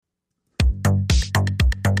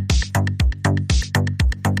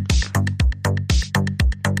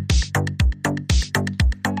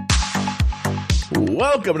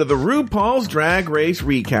Welcome to the RuPaul's Drag Race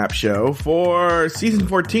Recap Show for Season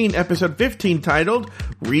 14, Episode 15, titled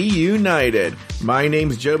Reunited. My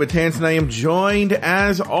name's Joe Batanson. I am joined,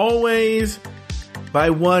 as always, by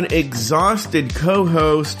one exhausted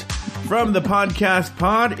co-host from the podcast.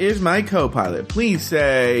 Pod is my co-pilot. Please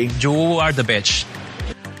say... You are the bitch.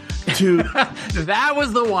 That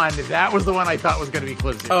was the one. That was the one I thought was going to be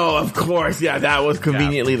close. Oh, of course. Yeah, that was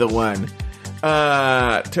conveniently the one.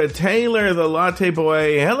 To Taylor the Latte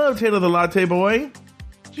Boy. Hello, Taylor the Latte Boy.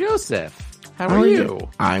 Joseph, how are you?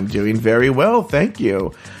 I'm doing very well. Thank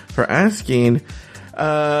you for asking.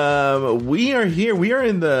 We are here. We are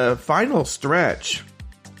in the final stretch.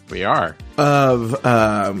 We are. Of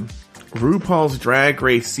RuPaul's Drag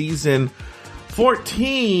Race Season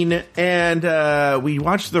 14. And we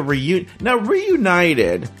watched the reunion. Now,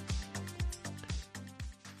 Reunited...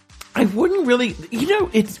 I wouldn't really,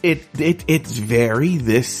 it's very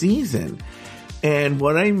this season. And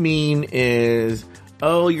what I mean is,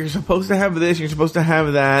 oh, you're supposed to have this, you're supposed to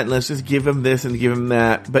have that, and let's just give him this and give him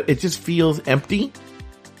that. But it just feels empty.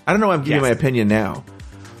 I don't know why I'm giving my opinion now.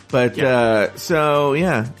 But, it's...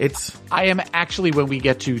 I am actually, when we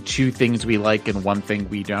get to two things we like and one thing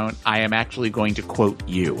we don't, I am actually going to quote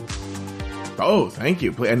you. Oh, thank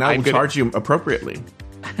you. And I will charge you appropriately.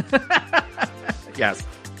 Yes.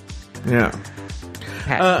 Yeah.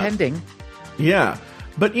 Pending. Yeah.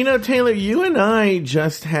 But, Taylor, you and I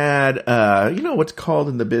just had, what's called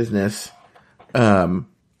in the business, a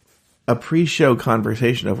pre-show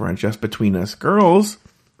conversation over on Just Between Us Girls.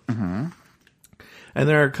 Mm-hmm. And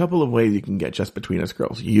there are a couple of ways you can get Just Between Us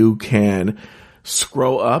Girls. You can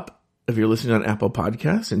scroll up if you're listening on Apple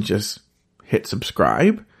Podcasts and just hit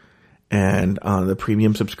subscribe. And on the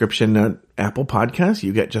premium subscription on Apple Podcasts,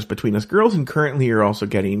 you get Just Between Us Girls. And currently you're also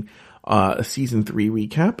getting a season 3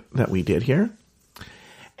 recap that we did here.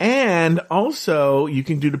 And also you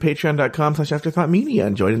can do the patreon.com/afterthoughtmedia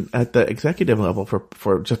and join at the executive level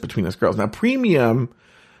for Just Between Us Girls. Now, premium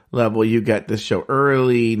level, you get this show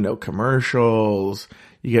early, no commercials.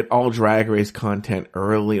 You get all Drag Race content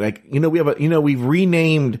early. We've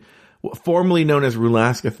renamed, formerly known as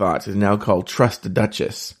Rulaska Thoughts, is now called Trust the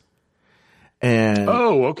Duchess. And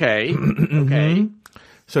okay. Okay.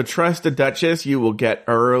 So Trust the Duchess, you will get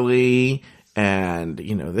early and,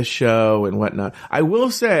 the show and whatnot. I will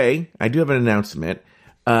say, I do have an announcement.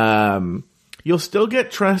 You'll still get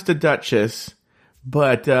Trust the Duchess,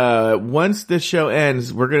 but once this show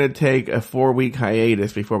ends, we're going to take a 4-week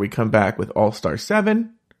hiatus before we come back with All-Star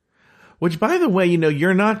 7. Which, by the way,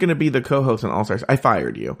 you're not going to be the co-host on All-Stars. I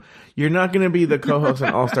fired you. You're not going to be the co-host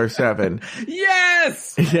on All-Star 7.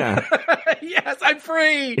 Yes! Yeah. Yes, I'm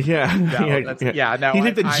free! Yeah. No, he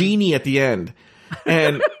did the genie at the end.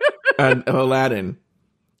 And Aladdin.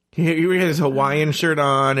 He had his Hawaiian shirt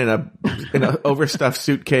on and an overstuffed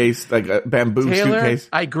suitcase, like a bamboo Taylor, suitcase.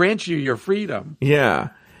 I grant you your freedom. Yeah.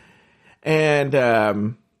 And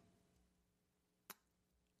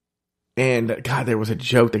God, there was a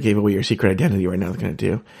joke that gave away your secret identity right now. I was going to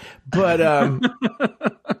do, but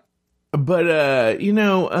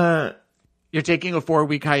you're taking a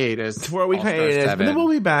 4-week hiatus. 4-week hiatus, but then we'll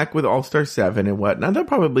be back with All-Star 7 and whatnot. There'll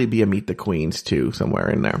probably be a Meet the Queens too somewhere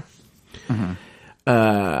in there. Mm-hmm.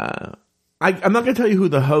 I'm not going to tell you who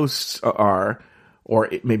the hosts are, or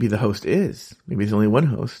maybe the host is. Maybe there's only one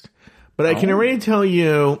host, but I can already tell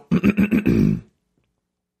you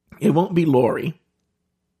it won't be Lori.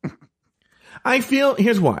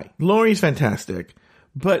 Here's why. Lori's fantastic,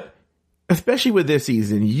 but especially with this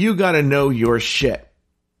season, you gotta know your shit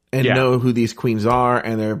and know who these queens are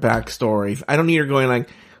and their backstories. I don't need her going like,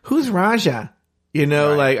 who's Raja?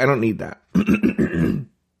 Right. I don't need that.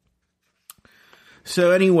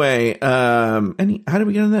 So anyway, how did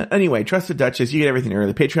we get on that? Anyway, Trust the Duchess, you get everything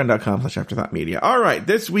early. Patreon.com/afterthoughtmedia. All right,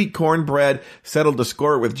 this week, Cornbread settled the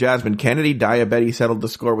score with Jasmine Kennedy. Diabetes settled the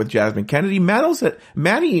score with Jasmine Kennedy.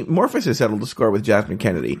 Maddie Morpheus settled the score with Jasmine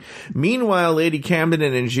Kennedy. Meanwhile, Lady Camden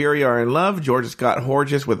and Injiri are in love. Georgia got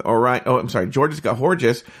Horges with Orion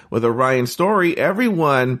Story.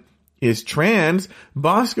 Everyone is trans.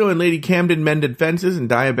 Bosco and Lady Camden mended fences, and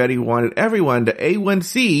Diabetes wanted everyone to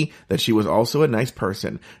A1C that she was also a nice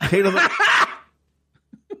person. Taylor,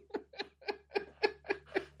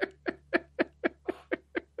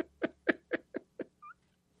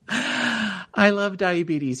 I love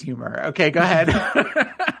Diabetes humor. Okay, go ahead.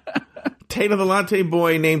 Taylor the Latte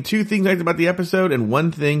Boy, name 2 things nice about the episode and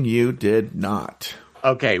 1 thing you did not.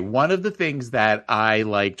 Okay, one of the things that I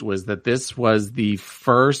liked was that this was the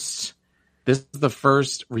first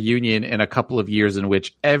reunion in a couple of years in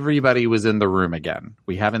which everybody was in the room again.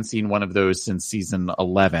 We haven't seen one of those since season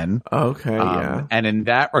 11. Okay, yeah. And in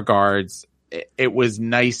that regards, it was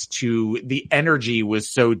nice the energy was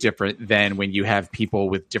so different than when you have people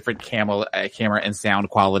with different camera and sound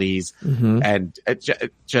qualities. And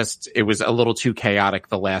it was a little too chaotic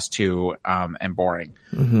the last two, and boring.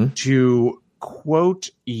 To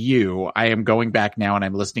quote you, I am going back now and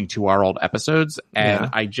I'm listening to our old episodes, and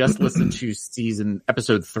I just listened to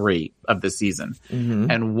episode 3 of the season.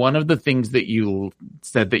 And one of the things that you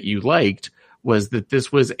said that you liked was that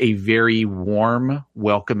this was a very warm,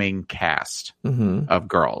 welcoming cast of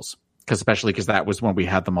girls, especially because that was when we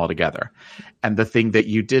had them all together. And the thing that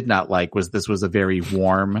you did not like was this was a very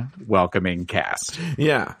warm, welcoming cast.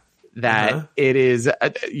 Yeah. That it is,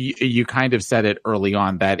 you kind of said it early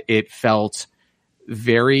on, that it felt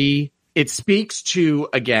it speaks to,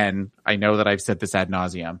 again, I know that I've said this ad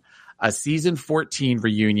nauseum, a season 14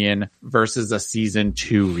 reunion versus a season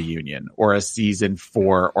 2 reunion, or a season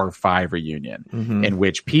 4 or 5 reunion, in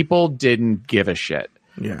which people didn't give a shit.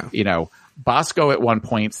 Yeah. You know, Bosco at one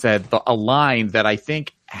point said a line that I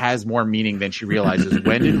think has more meaning than she realizes.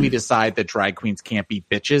 When did we decide that drag queens can't be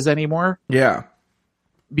bitches anymore? Yeah.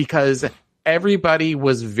 Because everybody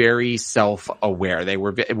was very self-aware.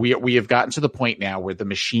 We have gotten to the point now where the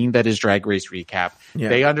machine that is Drag Race Recap,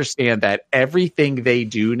 they understand that everything they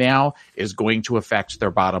do now is going to affect their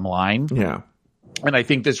bottom line. Yeah. And I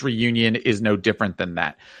think this reunion is no different than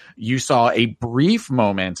that. You saw a brief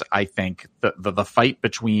moment, I think, the fight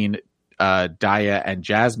between Daya and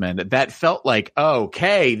Jasmine, that felt like,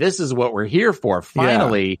 okay, this is what we're here for,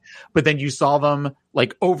 finally. Yeah. But then you saw them,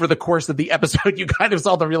 like, over the course of the episode, you kind of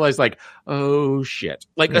saw them realize, like, oh shit.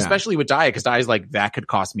 Like, especially with Daya, because Daya's like, that could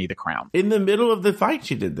cost me the crown. In the middle of the fight,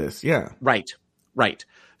 she did this. Yeah. Right.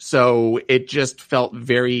 So it just felt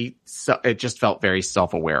very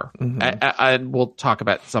self-aware. And we'll talk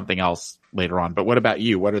about something else later on. But what about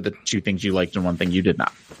you? What are the 2 things you liked and 1 thing you did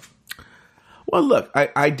not? Well, look,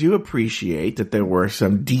 I do appreciate that there were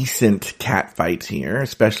some decent cat fights here,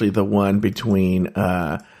 especially the one between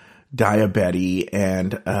Daya Betty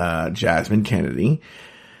and Jasmine Kennedy.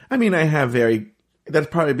 I mean,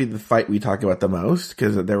 that'd probably be the fight we talk about the most,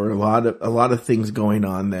 because there were a lot of things going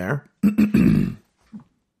on there.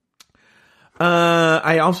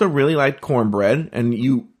 I also really liked Cornbread,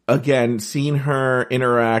 and again, seeing her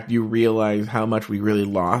interact, you realize how much we really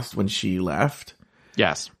lost when she left.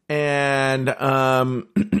 Yes. And the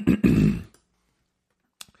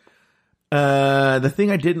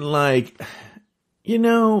thing I didn't like,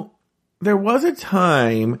 there was a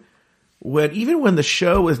time when, even when the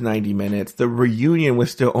show was 90 minutes, the reunion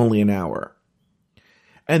was still only an hour.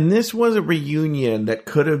 And this was a reunion that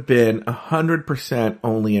could have been 100%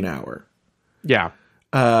 only an hour. Yeah.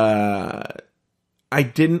 I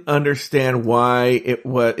didn't understand why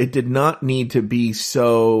it did not need to be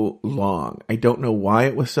so long. I don't know why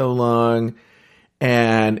it was so long,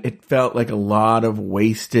 and it felt like a lot of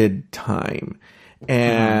wasted time.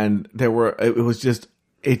 And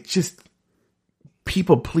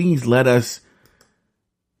people, please let us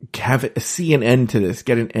see an end to this,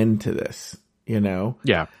 get an end to this,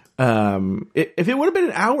 Yeah. If it would have been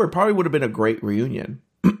an hour, it probably would have been a great reunion.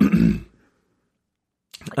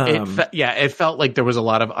 It felt like there was a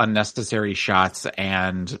lot of unnecessary shots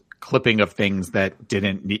and clipping of things that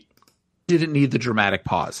didn't need the dramatic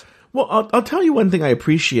pause. Well, I'll tell you one thing I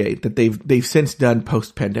appreciate that they've since done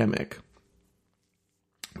post-pandemic.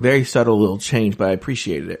 Very subtle little change, but I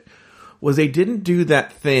appreciated it. Was they didn't do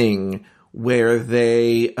that thing where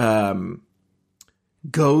they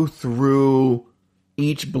go through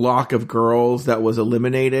each block of girls that was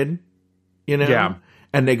eliminated, Yeah.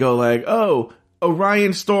 And they go like, oh,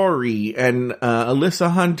 Orion Story and Alyssa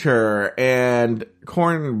Hunter and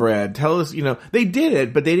Cornbread. Tell us, they did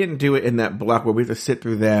it, but they didn't do it in that block where we have to sit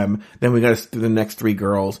through them. Then we got to sit through the next 3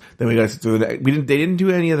 girls. Then we got to sit through that. They didn't do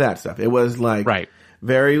any of that stuff. It was like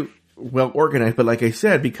very well organized. But like I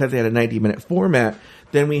said, because they had a 90-minute format,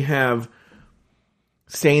 then we have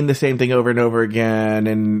saying the same thing over and over again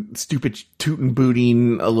and stupid tootin'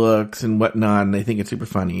 booting looks and whatnot. And they think it's super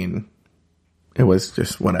funny, and it was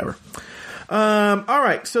just whatever. All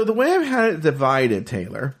right. So the way I've had it divided,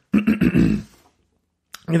 Taylor, and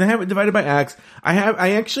I have it divided by acts.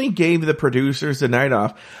 I actually gave the producers the night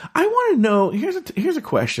off. I want to know. Here's a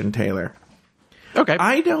question, Taylor. Okay.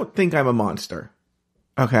 I don't think I'm a monster.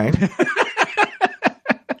 Okay.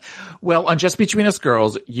 Well, on Just Between Us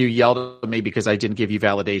Girls, you yelled at me because I didn't give you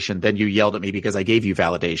validation. Then you yelled at me because I gave you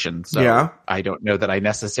validation. So yeah. I don't know that I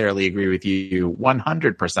necessarily agree with you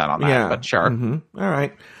 100% on that, but sure. Mm-hmm. All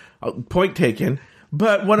right. Point taken.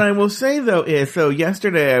 But what I will say, though, is, so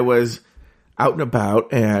yesterday I was out and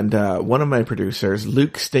about, and one of my producers,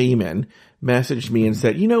 Luke Stamen, messaged me and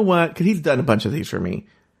said, you know what? Because he's done a bunch of these for me.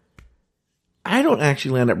 I don't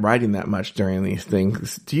actually end up writing that much during these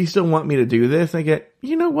things. Do you still want me to do this? I get,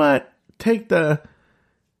 you know what? Take the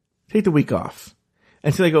week off.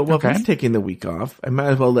 And so they go, well, if he's taking the week off, I might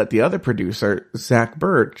as well let the other producer, Zach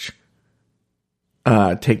Birch,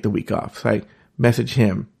 take the week off. So I message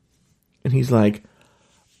him, and he's like,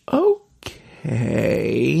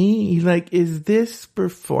 okay. He's like, is this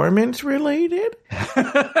performance related?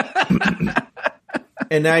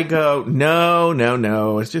 And I go,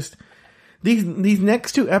 no. It's just these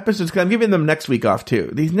next 2 episodes, because I'm giving them next week off too.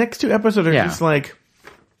 These next 2 episodes are just like,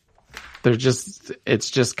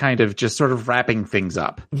 it's just kind of just sort of wrapping things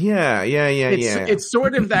up. Yeah. It's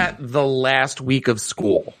sort of that the last week of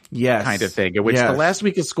school kind of thing, in which the last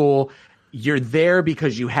week of school, you're there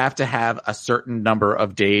because you have to have a certain number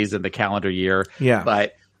of days in the calendar year. Yeah.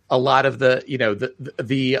 But a lot of the,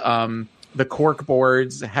 the cork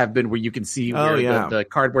boards have been where you can see where the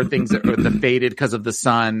cardboard things are the faded because of the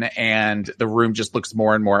sun, and the room just looks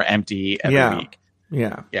more and more empty every week.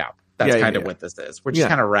 Yeah. That's kind of what this is. We're just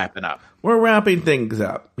kind of wrapping up. We're wrapping things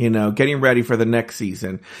up, getting ready for the next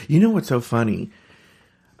season. You know what's so funny?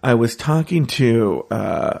 I was talking to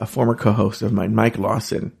a former co-host of mine, Mike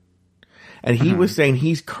Lawson, and he was saying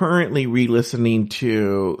he's currently re-listening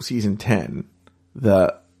to season 10,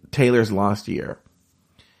 the Taylor's Lost Year.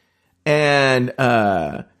 And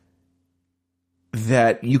that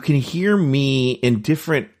you can hear me in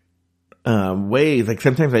different ways. Like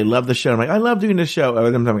sometimes I love the show. I'm like, I love doing this show.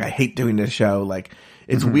 Other times I'm like, I hate doing this show. Like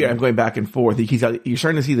it's weird. I'm going back and forth. You're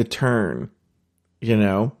starting to see the turn,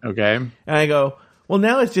 Okay. And I go, well,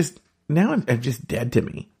 now I'm just dead to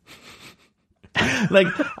me. Like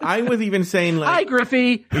I was even saying like, hi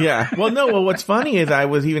Griffey. Yeah. Well, no. Well, what's funny is I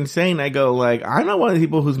was even saying, I go like, I'm not one of the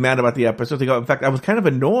people who's mad about the episodes. I go, in fact, I was kind of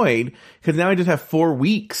annoyed because now I just have 4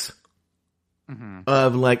 weeks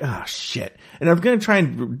of like, oh shit. And I was going to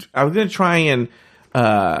try and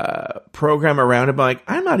program around it, but like,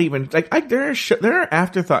 I'm not even like, there are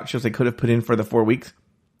afterthought shows I could have put in for the 4 weeks.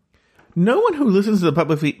 No one who listens to the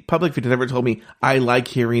public feed has ever told me I like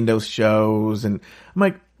hearing those shows. And I'm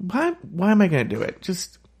like, why am I going to do it?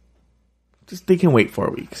 Just they can wait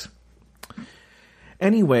 4 weeks.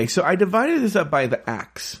 Anyway, so I divided this up by the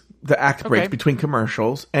acts. The act breaks between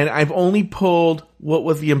commercials, and I've only pulled what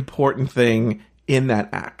was the important thing in that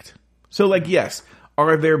act. So, like, yes,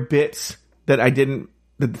 are there bits that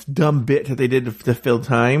the dumb bit that they did to fill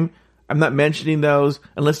time? I'm not mentioning those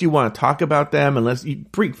unless you want to talk about them, unless you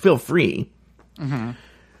feel free.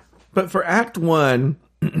 But for Act 1,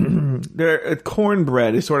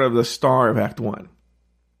 Cornbread is sort of the star of Act 1.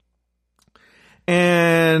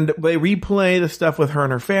 And they replay the stuff with her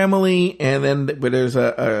and her family, and then there's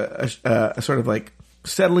a sort of like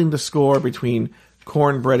settling the score between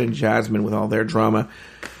Cornbread and Jasmine with all their drama.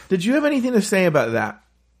 Did you have anything to say about that?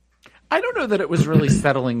 I don't know that it was really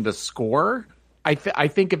settling the score. I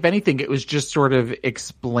think, if anything, it was just sort of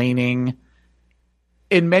explaining.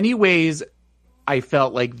 In many ways, I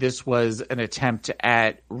felt like this was an attempt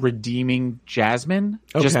at redeeming Jasmine,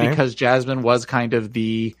 just because Jasmine was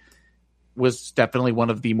was definitely one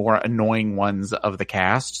of the more annoying ones of the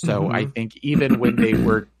cast. So I think even when they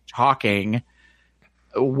were talking,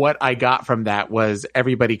 what I got from that was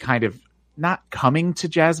everybody kind of not coming to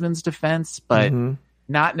Jasmine's defense, but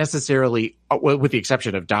not necessarily, with the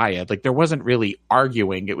exception of Dyad. Like there wasn't really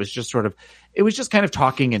arguing. It was just kind of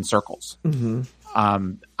talking in circles.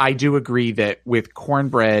 I do agree that with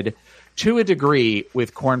Cornbread, to a degree,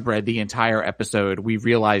 the entire episode, we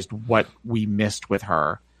realized what we missed with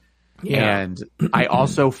her. Yeah. And I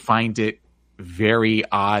also find it very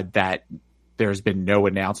odd that there's been no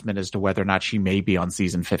announcement as to whether or not she may be on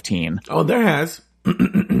season 15. Oh, there has.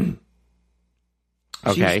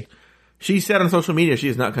 Okay. She said on social media she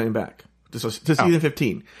is not coming back to season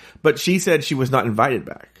 15. But she said she was not invited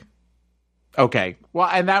back. Okay. Well,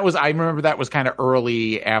 and I remember that was kind of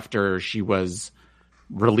early after she was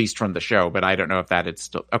released from the show, but I don't know if that is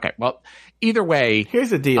still... Okay, well, either way... Here's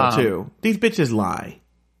the deal, too. These bitches lie.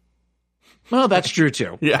 Well, that's true,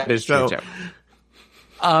 too. Yeah, that is true, too.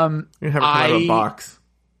 You have a box.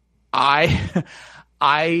 I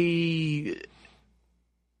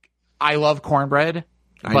love Cornbread.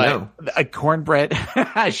 I know. Cornbread,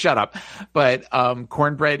 shut up. But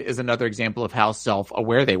Cornbread is another example of how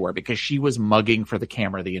self-aware they were, because she was mugging for the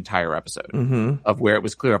camera the entire episode, of where it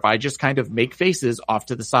was clear if I just kind of make faces off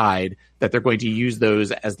to the side, that they're going to use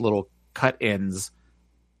those as little cut-ins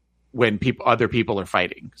when other people are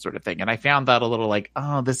fighting, sort of thing. And I found that a little like,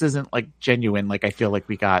 oh, this isn't like genuine, like I feel like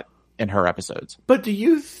we got in her episodes. But do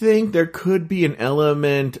you think there could be an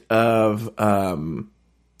element of...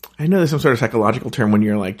 I know there's some sort of psychological term when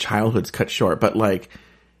your like childhood's cut short, but like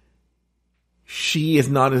she is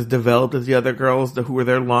not as developed as the other girls who were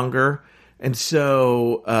there longer. And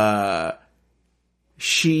so,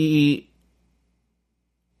 she's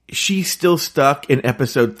still stuck in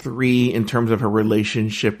episode 3 in terms of her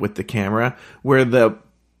relationship with the camera, where the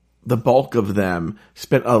bulk of them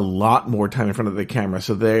spent a lot more time in front of the camera,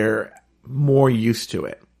 so they're more used to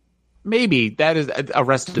it. Maybe that is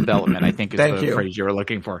Arrested Development, I think is the phrase you were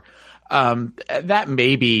looking for. That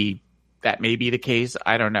may be the case.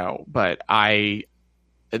 I don't know, but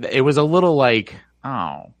it was a little like,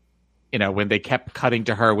 oh, when they kept cutting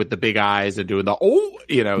to her with the big eyes and doing the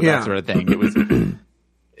that sort of thing.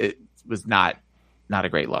 It was not a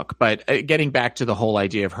great look. But getting back to the whole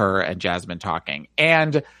idea of her and Jasmine talking,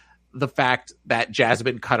 and the fact that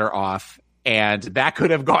Jasmine cut her off, and that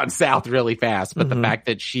could have gone south really fast. But the fact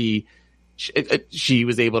that she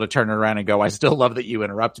was able to turn around and go, "I still love that you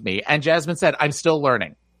interrupt me," and Jasmine said, "I'm still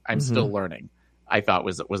learning. I'm still learning." I thought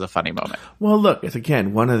was a funny moment. Well, look, it's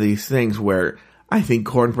again one of these things where I think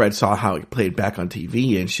Cornbread saw how it played back on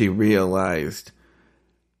TV, and she realized,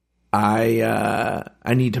 I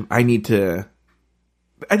need to.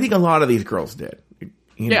 I think a lot of these girls did.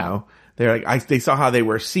 You know, they're like they saw how they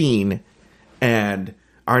were seen, and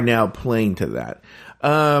are now playing to that.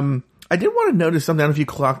 I did want to notice something. I don't know if you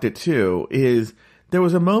clocked it too. Is there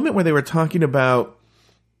was a moment where they were talking about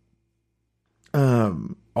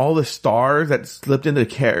all the stars that slipped into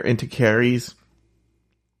Carrie's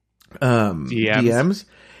DMs.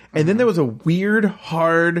 And then there was a weird,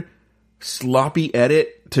 hard, sloppy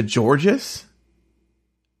edit to George's.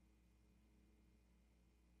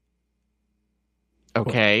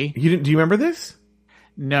 Okay. Do you remember this?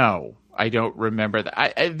 No, I don't remember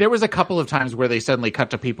that. There was a couple of times where they suddenly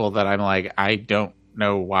cut to people that I'm like, I don't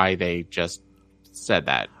know why they just said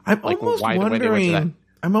that. I'm almost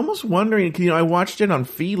wondering, I watched it on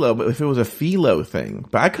Philo, but if it was a Philo thing,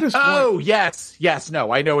 but I could have sworn. Oh, yes.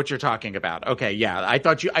 No, I know what you're talking about. Okay. Yeah. I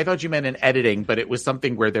thought you meant in editing, but it was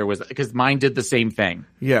something where there was, because mine did the same thing.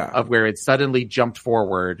 Yeah. Of where it suddenly jumped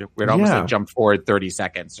forward, where it almost like jumped forward 30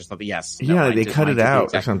 seconds or something. Yes. No, they cut it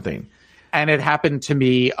out or something. And it happened to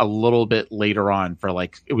me a little bit later on for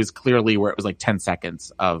it was clearly where it was like 10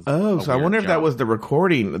 seconds of. Oh, so I wonder if that was the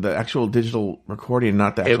recording, the actual digital recording,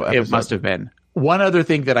 not the actual episode. It must have been. One of the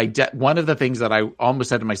things that I almost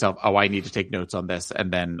said to myself, oh, I need to take notes on this. And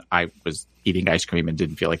then I was eating ice cream and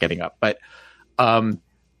didn't feel like getting up. But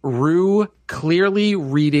Rue clearly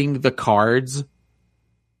reading the cards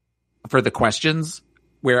for the questions,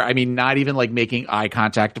 where, not even making eye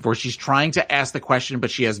contact before she's trying to ask the question, but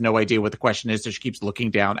she has no idea what the question is. So she keeps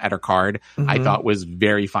looking down at her card. I thought was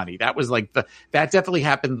very funny. That was that definitely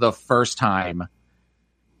happened the first time.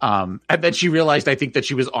 And then she realized, I think, that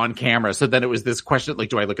she was on camera. So then it was this question,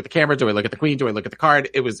 do I look at the camera? Do I look at the queen? Do I look at the card?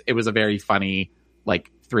 It was a very funny,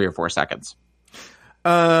 3 or 4 seconds.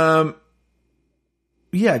 Yeah.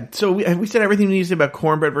 So we said everything we need to say about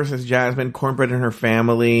Cornbread versus Jasmine, Cornbread and her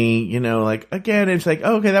family, again, it's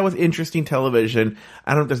okay, that was interesting television.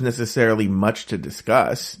 I don't think there's necessarily much to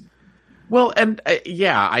discuss. Well, and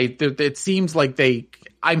it seems like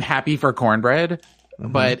I'm happy for Cornbread.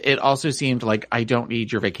 But it also seemed like I don't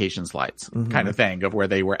need your vacation slides kind of thing, of where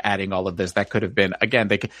they were adding all of this. That could have been, again,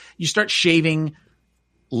 you start shaving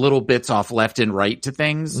little bits off left and right to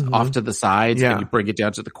things, off to the sides, and you bring it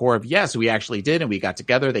down to the core of, yes, we actually did, and we got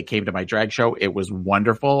together. They came to my drag show. It was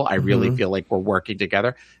wonderful. I really feel like we're working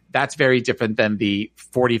together. That's very different than the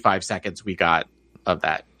 45 seconds we got of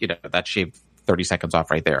that. That shaved 30 seconds off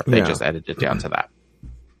right there. They just edited it down to that.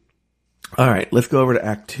 All right, let's go over to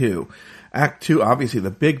Act 2. Act 2, obviously, the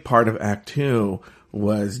big part of Act 2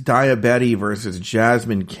 was Diabetti versus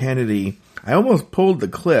Jasmine Kennedy. I almost pulled the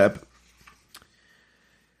clip.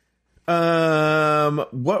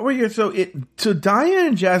 What were your... So Dia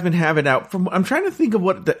and Jasmine have it out. I'm trying to think of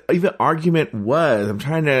what the even argument was.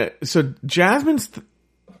 So Jasmine's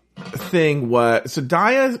thing was... So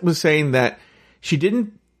Dia was saying that she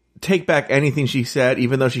didn't take back anything she said,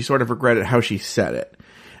 even though she sort of regretted how she said it.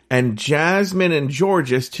 And Jasmine and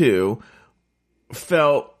Georges, too,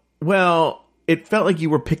 felt like you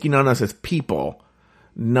were picking on us as people,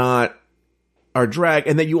 not our drag,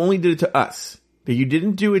 and that you only did it to us. That you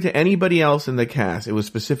didn't do it to anybody else in the cast. It was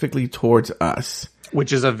specifically towards us.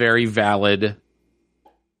 Which is a very valid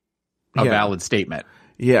statement.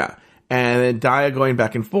 Yeah. And then Dia going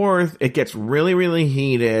back and forth, it gets really, really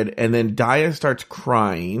heated, and then Dia starts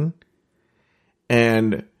crying,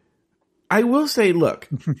 and... I will say, look,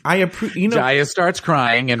 Dia starts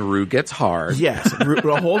crying and Rue gets hard. Yes.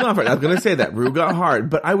 Well, hold on for it. I was going to say that. Rue got hard.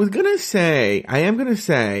 But I am going to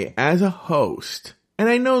say, as a host, and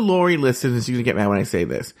I know Lori listens and she's going to get mad when I say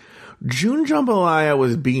this. June Jambalaya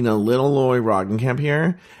was being a little Lori Roggenkamp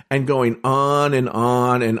here and going on and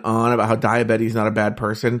on and on about how Diabetes not a bad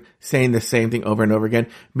person, saying the same thing over and over again.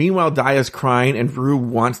 Meanwhile, Daya's crying and Rue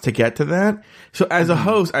wants to get to that. So as a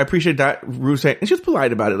host, I appreciate Rue saying, and she was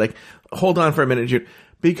polite about it, like, hold on for a minute, June,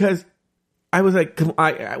 because I was like, when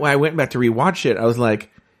I went back to rewatch it, I was like,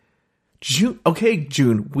 June, okay,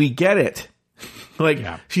 June, we get it. Like,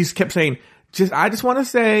 she kept saying, I just want to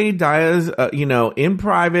say Daya's, in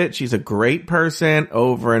private, she's a great person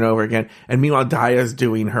over and over again. And meanwhile, Daya's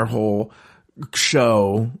doing her whole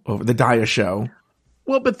show, over the Daya show.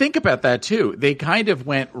 Well, but think about that too. They kind of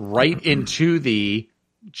went right into the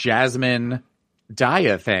Jasmine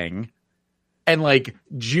Daya thing. And like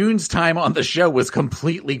June's time on the show was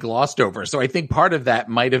completely glossed over. So I think part of that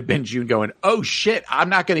might have been June going, oh shit, I'm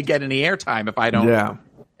not going to get any airtime if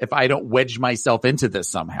I don't wedge myself into this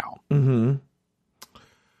somehow. Mm-hmm.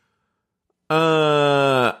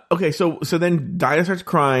 Okay, so then Daya starts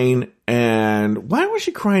crying, and why was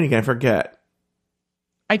she crying again? I forget.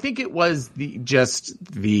 I think it was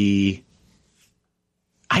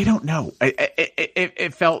I don't know.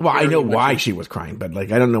 It felt. Well, I know why she was crying, but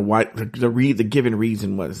like I don't know why the given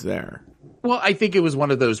reason was there. Well, I think it was one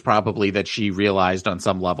of those probably that she realized on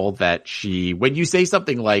some level that when you say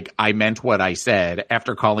something like, I meant what I said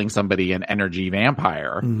after calling somebody an energy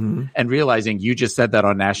vampire and realizing you just said that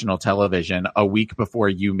on national television a week before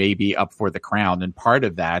you may be up for the crown. And part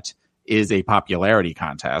of that is a popularity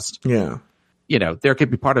contest. Yeah. There could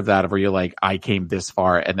be part of that where you're like, I came this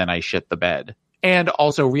far and then I shit the bed. And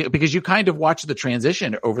also because you kind of watch the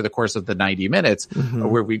transition over the course of the 90 minutes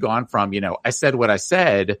where we've gone from, I said what I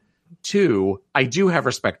said, to, I do have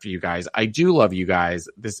respect for you guys. I do love you guys.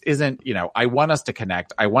 This isn't, I want us to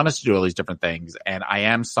connect. I want us to do all these different things. And I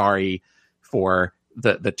am sorry for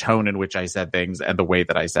the tone in which I said things and the way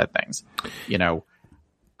that I said things.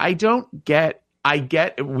 I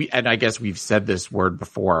guess we've said this word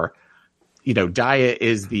before. Daya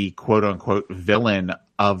is the quote unquote villain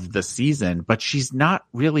of the season, but she's not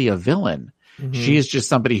really a villain. She is just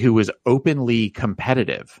somebody who is openly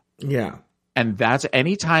competitive. Yeah. And that's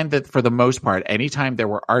anytime that, for the most part, anytime there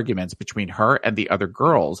were arguments between her and the other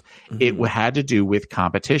girls, it had to do with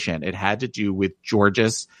competition. It had to do with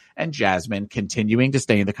Georges and Jasmine continuing to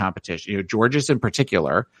stay in the competition. Georges in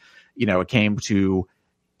particular, it came to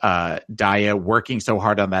Daya working so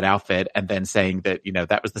hard on that outfit and then saying that,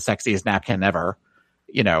 that was the sexiest napkin ever.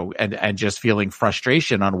 And just feeling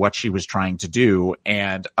frustration on what she was trying to do,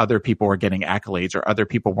 and other people were getting accolades or other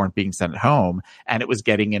people weren't being sent home, and it was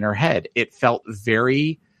getting in her head. It felt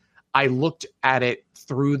I looked at it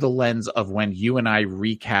through the lens of when you and I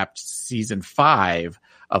recapped season 5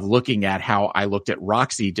 of looking at how I looked at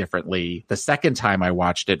Roxy differently the second time I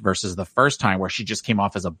watched it versus the first time where she just came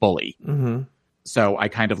off as a bully. So I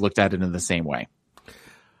kind of looked at it in the same way.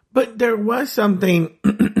 But there was something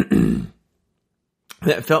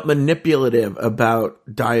that felt manipulative about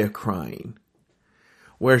Daya crying,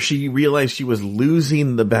 where she realized she was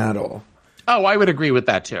losing the battle. Oh, I would agree with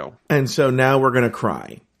that too. And so now we're going to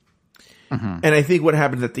cry. And I think what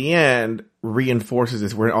happens at the end reinforces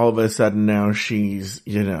this, where all of a sudden now she's,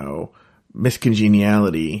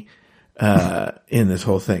 miscongeniality in this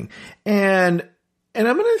whole thing. And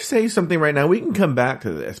I'm going to say something right now. We can come back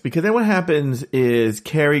to this, because then what happens is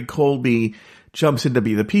Carrie Colby jumps in to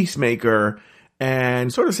be the peacemaker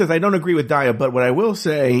and sort of says, I don't agree with Daya, but what I will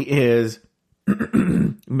say is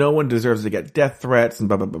no one deserves to get death threats and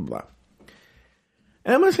blah, blah, blah, blah.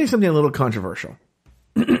 And I'm going to say something a little controversial.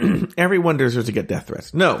 Everyone deserves to get death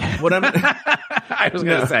threats. No, what I'm... I was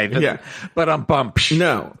going to say, this, but I'm bumped.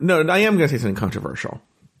 No, I am going to say something controversial.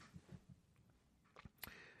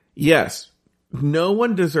 Yes, no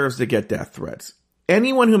one deserves to get death threats.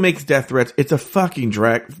 Anyone who makes death threats, it's a fucking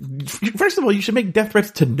drag. First of all, you should make death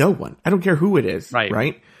threats to no one. I don't care who it is.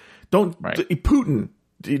 Right? Putin,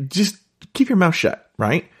 just keep your mouth shut.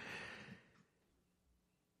 Right?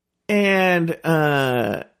 And,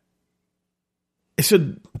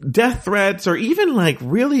 so death threats, or even like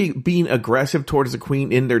really being aggressive towards the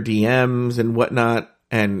queen in their DMs and whatnot,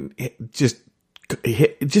 and just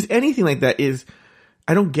anything like that is,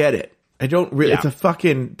 I don't get it. I don't really, it's a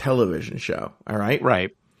fucking television show. All right.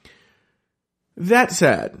 Right. That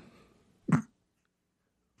said,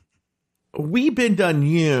 we've been done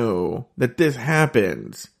you that this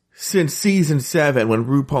happens since season 7 when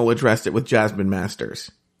RuPaul addressed it with Jasmine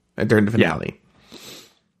Masters during the finale.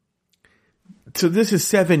 So this is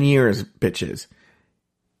 7 years, bitches.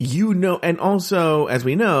 And also, as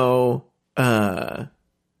we know,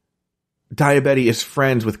 Diabetes is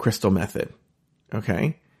friends with Crystal Method.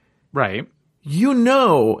 Okay? Right.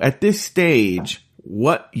 At this stage,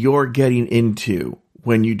 what you're getting into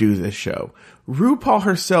when you do this show. RuPaul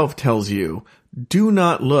herself tells you, do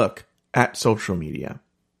not look at social media.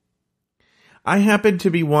 I happened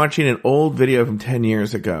to be watching an old video from 10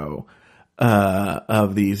 years ago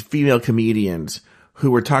of these female comedians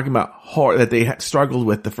who were talking about that they had struggled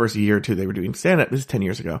with the first year or two they were doing stand-up. This is 10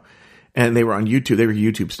 years ago. And they were on YouTube. They were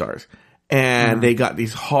YouTube stars. And they got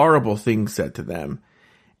these horrible things said to them.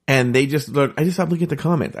 And they just look, I just stopped looking at the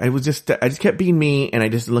comments. I just kept being me, and I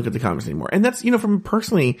just didn't look at the comments anymore. And that's, from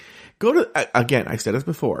personally, again, I said this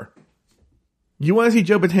before. You want to see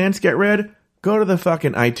Joe Batanz get read? Go to the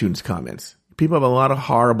fucking iTunes comments. People have a lot of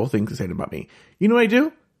horrible things to say about me. You know what I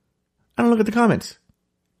do? I don't look at the comments.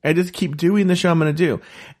 I just keep doing the show I'm going to do.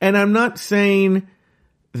 And I'm not saying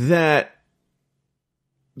that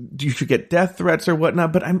you should get death threats or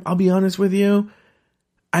whatnot, but I'll be honest with you.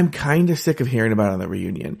 I'm kind of sick of hearing about it on the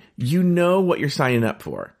reunion. You know what you're signing up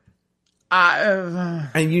for.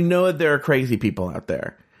 And you know that there are crazy people out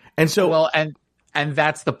there. And so, well, and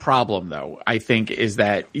that's the problem, though, I think, is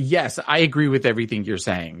that, yes, I agree with everything you're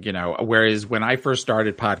saying, whereas when I first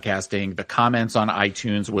started podcasting, the comments on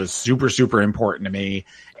iTunes was super, super important to me.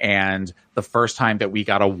 And the first time that we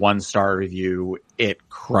got a 1-star review, it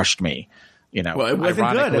crushed me. Well, it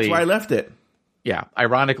wasn't good. That's why I left it. Yeah.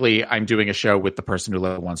 Ironically, I'm doing a show with the person who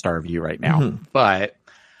left a 1-star review right now. But,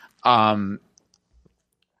 and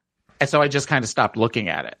so I just kind of stopped looking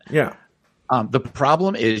at it. Yeah. The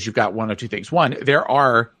problem is you've got one of two things. One, there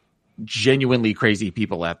are genuinely crazy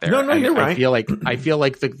people out there. No, you're right. I feel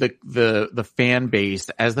like the fan base,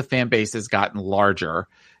 as the fan base has gotten larger,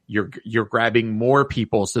 you're grabbing more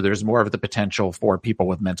people, so there's more of the potential for people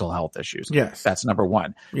with mental health issues. Yes. That's number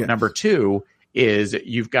one. Yes. Number two is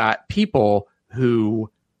you've got people who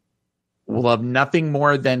love nothing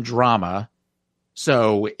more than drama.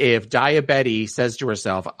 So if Diabetes says to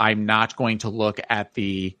herself, I'm not going to look at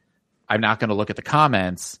the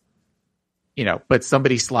comments, but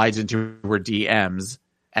somebody slides into her DMs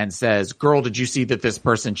and says, girl, did you see that this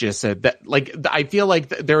person just said that? Like, I feel like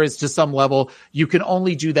there is, to some level, you can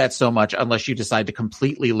only do that so much unless you decide to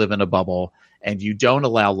completely live in a bubble and you don't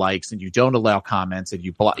allow likes and you don't allow comments and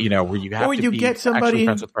where you have or to you be get somebody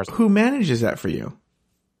friends with the person. Who manages that for you.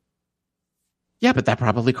 Yeah, but that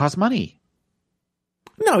probably costs money.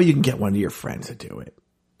 No, you can get one of your friends to do it.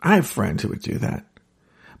 I have friends who would do that.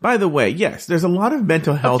 By the way, yes, there's a lot of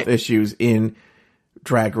mental health issues in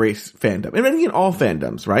Drag Race fandom. And I think in all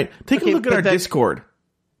fandoms, right? Take a look at our Discord.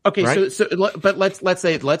 Okay, right? but let's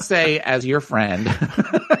say as your friend,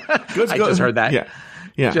 I just heard that.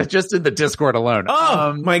 Yeah. Just in the Discord alone.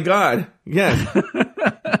 Oh my God. Yes.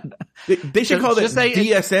 they should call this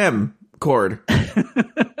DSM cord.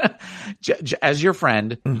 As your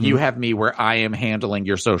friend, you have me where I am handling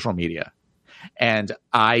your social media. And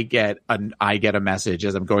I get a message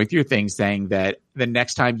as I'm going through things saying that the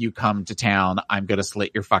next time you come to town, I'm going to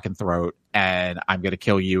slit your fucking throat and I'm going to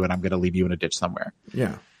kill you and I'm going to leave you in a ditch somewhere.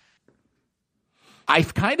 Yeah. I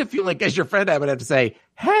kind of feel like as your friend, I would have to say,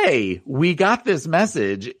 hey, we got this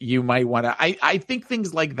message. You might want to, I think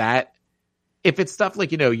things like that, if it's stuff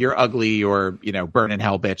like, you're ugly or, burn in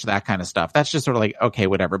hell, bitch, that kind of stuff, that's just sort of like, okay,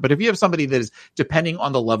 whatever. But if you have somebody that is, depending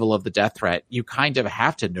on the level of the death threat, you kind of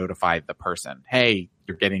have to notify the person, hey,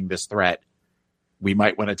 you're getting this threat. We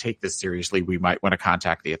might want to take this seriously. We might want to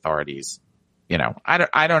contact the authorities.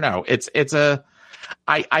 I don't know.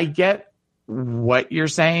 I get what you're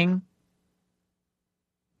saying.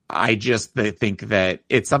 I just think that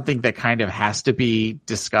it's something that kind of has to be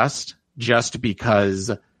discussed just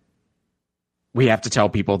because we have to tell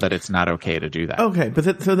people that it's not okay to do that. Okay,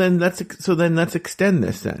 but so then let's extend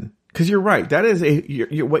this then, because you're right. That is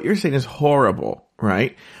what you're saying is horrible,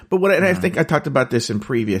 right? But and I think I talked about this in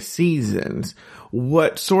previous seasons.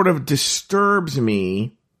 What sort of disturbs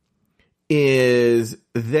me is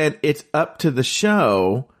that it's up to the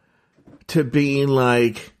show to be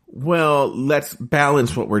like, well, let's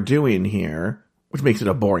balance what we're doing here, which makes it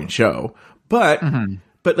a boring show. But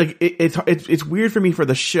like it's weird for me for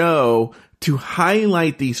the show to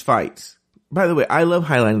highlight these fights. By the way, I love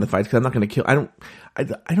highlighting the fights because I'm not going to kill. I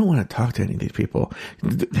don't want to talk to any of these people.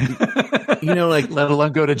 Like let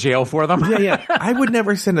alone go to jail for them. Yeah. I would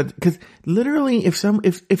never send because literally if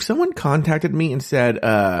someone contacted me and said,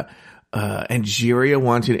 Angeria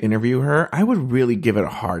wants you to interview her, I would really give it a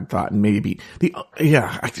hard thought and maybe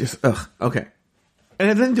okay. And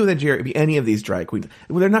it doesn't do with Angeria, it'd be any of these drag queens.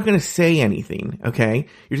 Well, they're not going to say anything, okay?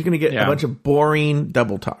 You're just going to get a bunch of boring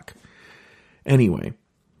double talk. Anyway,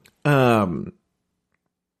 the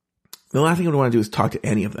last thing I would want to do is talk to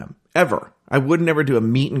any of them, ever. I would never do a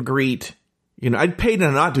meet and greet. I'd pay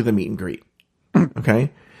to not do the meet and greet,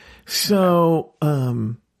 okay? So,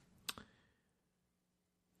 what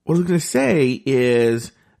I was going to say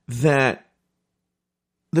is that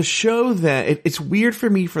the show it's weird for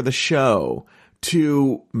me for the show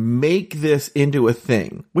to make this into a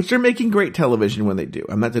thing, which they're making great television when they do.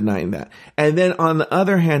 I'm not denying that. And then on the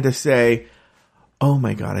other hand, to say, oh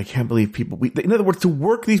my God, I can't believe in other words, to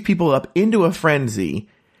work these people up into a frenzy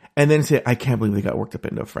and then say, I can't believe they got worked up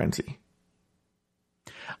into a frenzy.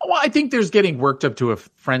 Well, I think there's getting worked up to a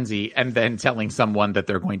frenzy and then telling someone that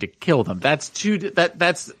they're going to kill them. I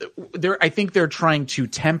think they're trying to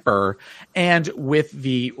temper, and with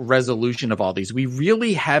the resolution of all these, we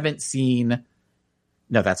really haven't seen.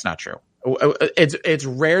 No, that's not true. It's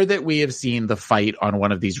rare that we have seen the fight on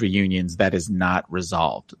one of these reunions that is not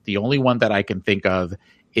resolved. The only one that I can think of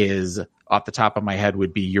is, off the top of my head,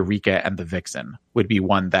 would be Eureka and the Vixen. Would be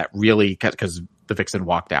one that really, because the Vixen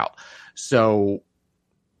walked out. So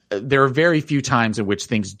there are very few times in which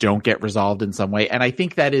things don't get resolved in some way. And I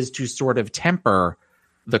think that is to sort of temper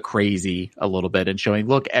the crazy a little bit and showing,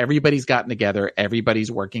 look, everybody's gotten together.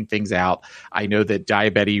 Everybody's working things out. I know that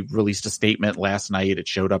Diabetti released a statement last night. It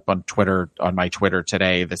showed up on Twitter, on my Twitter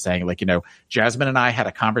today, that's saying, like, Jasmine and I had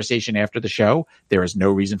a conversation after the show. There is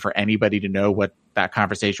no reason for anybody to know what that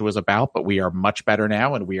conversation was about, but we are much better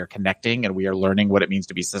now, and we are connecting, and we are learning what it means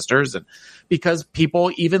to be sisters. And because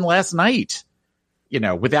people, even last night,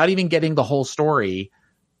 without even getting the whole story,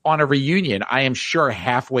 on a reunion, I am sure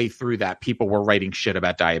halfway through that, people were writing shit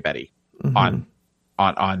about Diabetti on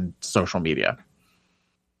social media.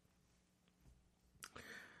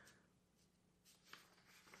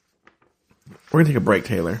 We're going to take a break,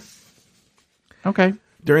 Taylor. Okay.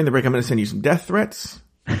 During the break, I'm going to send you some death threats.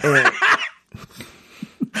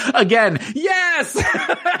 Again, yes!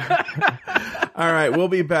 All right, we'll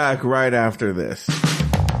be back right after this.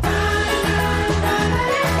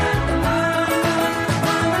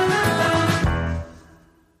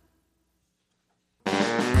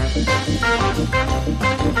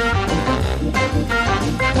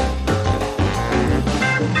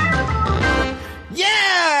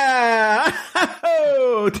 Yeah!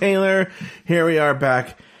 Oh, Taylor, here we are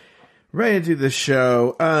back, ready to do the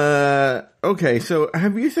show. Okay, so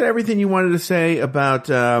have you said everything you wanted to say about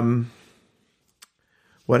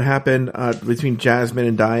what happened between Jasmine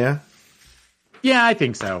and Daya? Yeah, I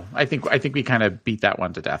think so. I think we kind of beat that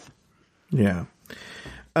one to death. Yeah.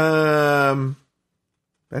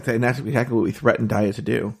 That's exactly what we threatened Daya to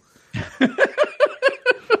do.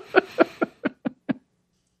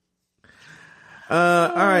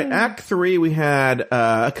 All right, Act 3, we had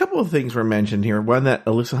a couple of things were mentioned here. One, that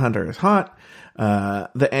Alyssa Hunter is hot.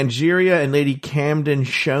 The Angeria and Lady Camden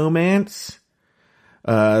showmance.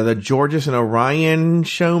 The Georges and Orion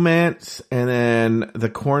showmance. And then the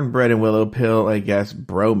Cornbread and Willow Pill, I guess,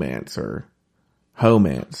 bromance or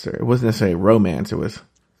homance. Or it wasn't necessarily romance, it was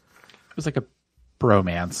like a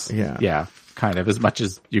bromance. Yeah. Yeah, kind of, as much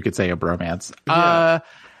as you could say a bromance. Yeah.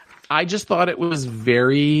 I just thought it was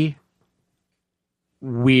very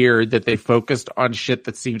weird that they focused on shit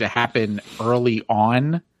that seemed to happen early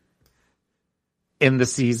on in the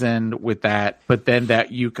season with that, but then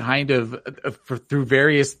that you kind of, through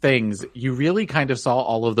various things, you really kind of saw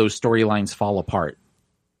all of those storylines fall apart.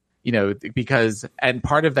 Because, and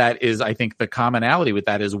part of that is, I think the commonality with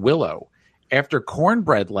that is Willow. After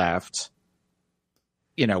Cornbread left,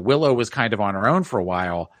 Willow was kind of on her own for a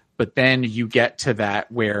while. But then you get to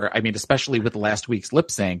that where, especially with last week's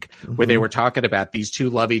lip sync, where they were talking about these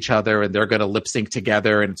two love each other and they're going to lip sync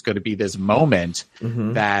together, and it's going to be this moment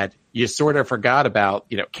that you sort of forgot about,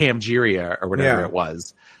 Camgeria or whatever it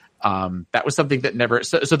was. That was something that never.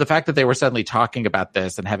 So the fact that they were suddenly talking about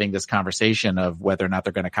this and having this conversation of whether or not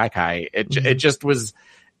they're going to kai, it just was,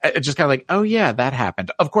 it just kind of like, oh yeah, that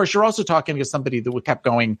happened. Of course, you're also talking to somebody that kept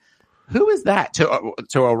going, who is that to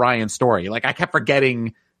Orion's story? Like, I kept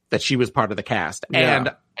forgetting that she was part of the cast,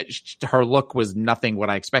 and her look was nothing what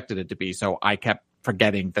I expected it to be. So I kept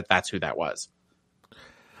forgetting that that's who that was.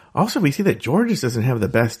 Also, we see that Georges doesn't have the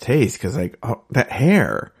best taste because, that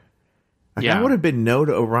hair. I would have been no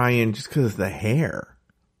to Orion just because of the hair.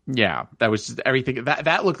 Yeah, that was just everything.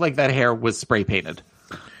 That looked like that hair was spray painted.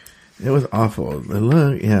 It was awful.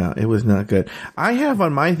 It was not good. I have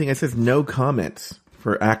on my thing, it says no comments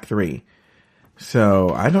for Act 3. So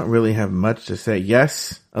I don't really have much to say.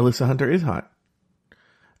 Yes, Alyssa Hunter is hot.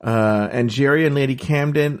 And Jerry and Lady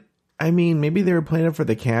Camden, maybe they were playing it for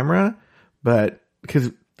the camera, but because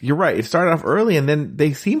you're right, it started off early and then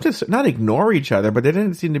they seem to not ignore each other, but there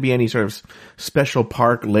didn't seem to be any sort of special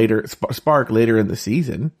spark later in the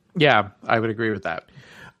season. Yeah, I would agree with that.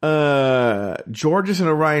 Georges and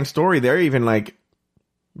Orion's story, they're even like,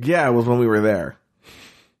 yeah, it was when we were there.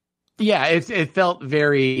 Yeah, it felt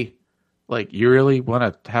very like, you really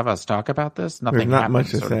want to have us talk about this? Nothing There's not happened,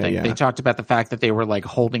 much to sort of say, thing. yeah. They talked about the fact that they were like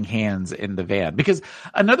holding hands in the van, because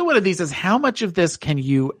another one of these is, how much of this can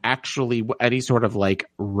you actually, any sort of like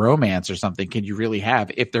romance or something, can you really have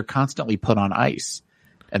if they're constantly put on ice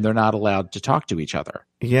and they're not allowed to talk to each other?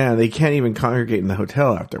 Yeah, they can't even congregate in the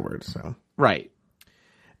hotel afterwards. So Right.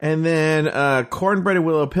 And then Cornbread and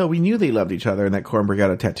Willow Pill, we knew they loved each other, and that Cornbread got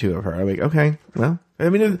a tattoo of her. I'm like, okay, well, I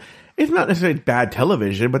mean, it's not necessarily bad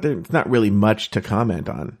television, but there's not really much to comment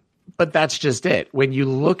on. But that's just it. When you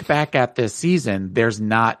look back at this season, there's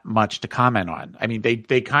not much to comment on. I mean,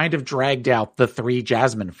 they kind of dragged out the 3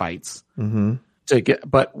 Jasmine fights to get,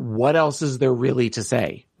 but what else is there really to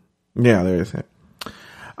say? Yeah, there is it.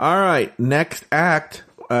 All right, next act.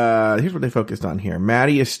 Here's what they focused on here.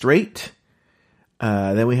 Maddie is straight.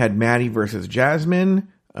 Then we had Maddie versus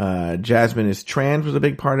Jasmine. Jasmine is trans was a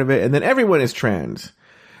big part of it. And then everyone is trans.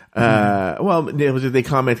 Well, they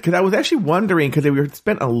commented, because I was actually wondering, because we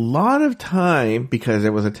spent a lot of time, because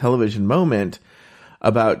there was a television moment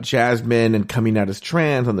about Jasmine and coming out as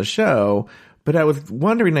trans on the show. But I was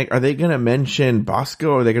wondering, like, are they going to mention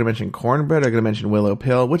Bosco? Or are they going to mention Cornbread? Or are they going to mention Willow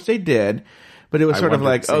Pill? Which they did. But it was sort of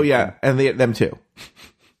like, oh yeah, and them too.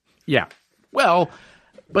 Yeah. Well,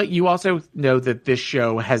 but you also know that this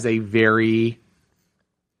show has a very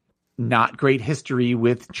not great history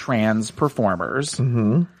with trans performers.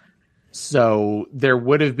 Mm-hmm. So there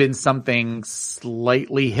would have been something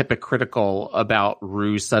slightly hypocritical about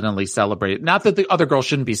Rue suddenly celebrated. Not that the other girls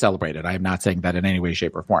shouldn't be celebrated. I am not saying that in any way,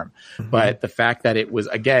 shape, or form. Mm-hmm. But the fact that it was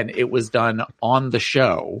done on the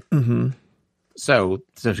show. Mm-hmm. So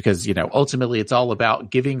because, ultimately it's all about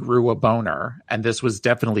giving Rue a boner. And this was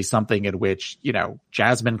definitely something in which,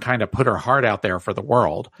 Jasmine kind of put her heart out there for the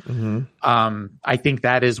world. Mm-hmm. I think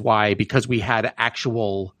that is why, because we had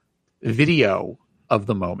actual video of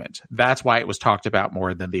the moment. That's why it was talked about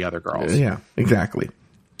more than the other girls. Yeah, exactly.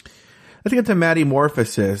 Let's get to Maddie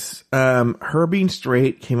Morphosis. Her being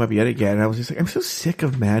straight came up yet again. I was just like, I'm so sick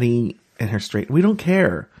of Maddie and her straight. We don't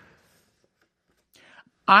care.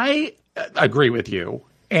 I agree with you.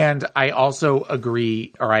 And I also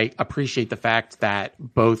agree, or I appreciate the fact that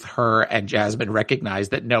both her and Jasmine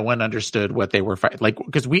recognized that no one understood what they were fighting. Like,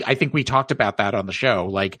 because I think we talked about that on the show.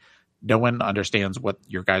 Like, no one understands what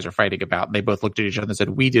your guys are fighting about. And they both looked at each other and said,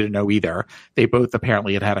 we didn't know either. They both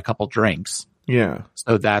apparently had a couple drinks. Yeah.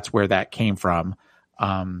 So that's where that came from.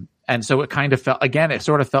 And so it kind of felt, again, it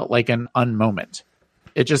sort of felt like an unmoment.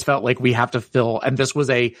 It just felt like we have to fill, and this was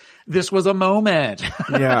a moment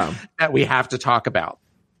yeah. that we have to talk about.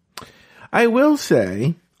 I will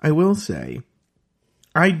say, I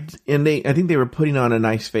think they were putting on a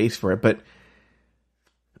nice face for it, but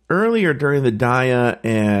earlier during the Daya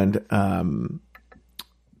and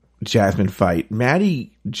Jasmine fight,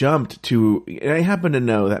 Maddie jumped to, and I happen to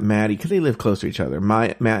know that Maddie, because they live close to each other,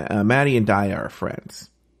 Maddie and Daya are friends.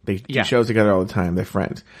 They do shows together all the time. They're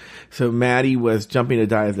friends. So Maddie was jumping to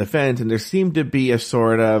Daya's defense, and there seemed to be a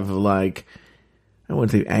sort of like, I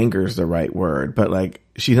wouldn't say anger is the right word, but like,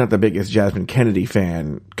 she's not the biggest Jasmine Kennedy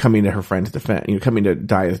fan coming to her friend's defense, coming to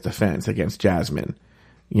Daya's defense against Jasmine,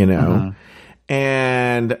 Mm-hmm.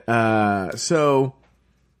 And,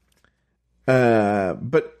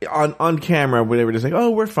 but on camera, where they were just like, oh,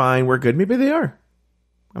 we're fine, we're good. Maybe they are.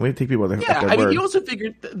 I'm going to take people at their word. Mean, you also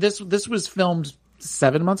figured this was filmed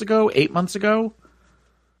 7 months ago, 8 months ago.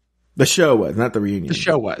 The show was, not the reunion. The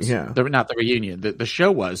show was. Yeah. Not the reunion. The show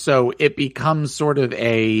was. So it becomes sort of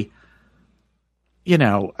a,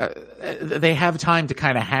 they have time to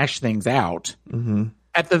kind of hash things out. Mm-hmm.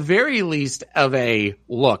 At the very least of a,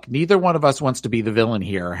 look, neither one of us wants to be the villain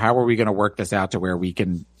here. How are we going to work this out to where we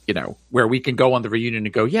can, where we can go on the reunion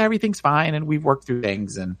and go, yeah, everything's fine. And we've worked through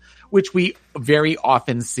things, and which we very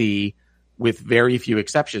often see, with very few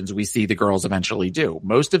exceptions, we see the girls eventually do.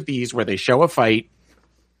 Most of these where they show a fight,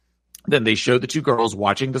 then they show the two girls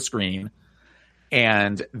watching the screen,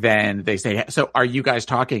 and then they say, so are you guys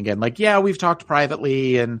talking again? Like, yeah, we've talked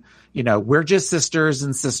privately, and, we're just sisters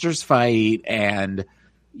and sisters fight, and,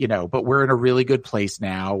 but we're in a really good place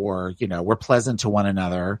now, or, we're pleasant to one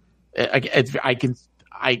another. I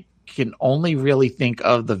can only really think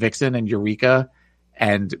of the Vixen and Eureka,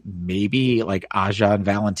 and maybe like Aja and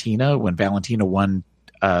Valentina, when Valentina won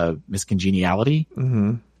Miss Congeniality.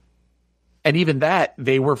 Mm-hmm. And even that,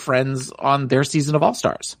 they were friends on their season of All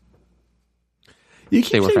Stars. You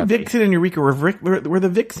keep saying Vixen and Eureka. Were the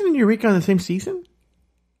Vixen and Eureka on the same season?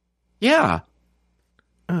 Yeah.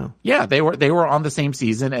 Oh. Yeah, they were on the same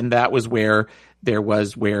season, and that was where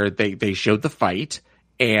they showed the fight,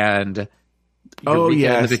 and Eureka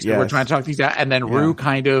and the Vixen were trying to talk these out, and then Rue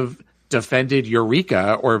kind of defended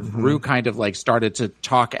Eureka, or Rue kind of like started to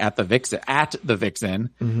talk at the Vixen,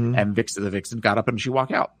 and the Vixen got up and she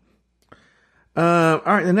walked out. All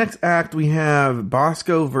right, the next act we have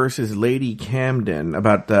Bosco versus Lady Camden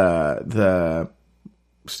about the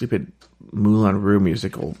stupid Moulin Rouge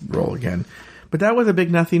musical role again. But that was a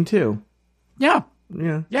big nothing too. Yeah.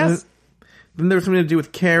 Yeah. Yes. Then there was something to do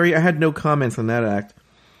with Carrie. I had no comments on that act.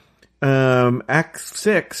 Act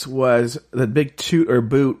 6 was the big toot or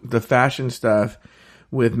boot, the fashion stuff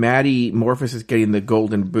with Maddie Morpheus getting the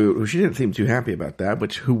golden boot, who she didn't seem too happy about that,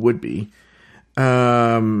 which who would be?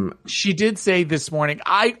 She did say this morning,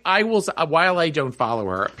 I will, while I don't follow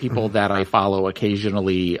her, people that I follow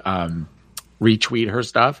occasionally, retweet her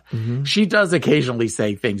stuff. She does occasionally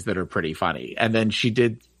say things that are pretty funny. And then she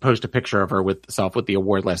did post a picture of her with herself with the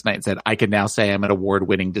award last night and said, I can now say I'm an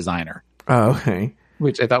award-winning designer. Oh, okay.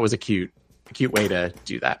 Which I thought was a cute way to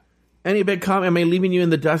do that. Any big comment? Am I leaving you in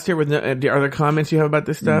the dust here with the other comments you have about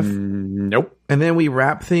this stuff? Nope. And then we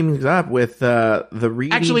wrap things up with the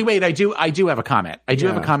reading. Actually, wait, I do have a comment. I do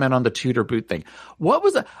have a comment on the Tudor boot thing. What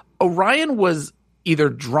was Orion was either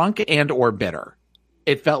drunk and or bitter.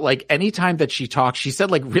 It felt like anytime that she talked, she said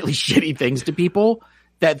like really shitty things to people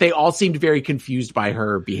that they all seemed very confused by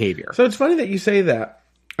her behavior. So it's funny that you say that.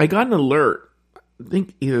 I got an alert, I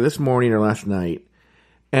think either this morning or last night,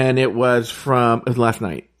 and it was from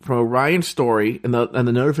Orion's story, and the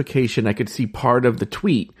notification I could see part of the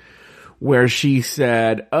tweet where she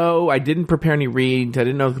said, "Oh, I didn't prepare any reads. I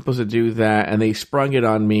didn't know I was supposed to do that, and they sprung it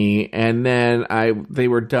on me, and then they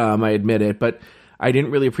were dumb. I admit it, but I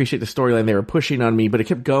didn't really appreciate the storyline they were pushing on me, but it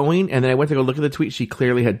kept going, and then I went to go look at the tweet. She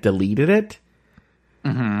clearly had deleted it.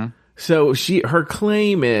 So her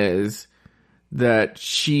claim is that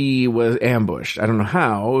she was ambushed. I don't know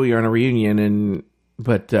how. You're on a reunion,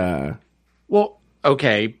 but well,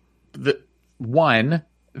 okay.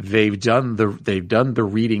 They've done the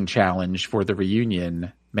reading challenge for the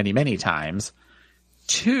reunion many times.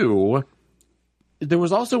 2, there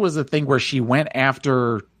was a thing where she went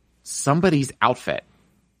after somebody's outfit,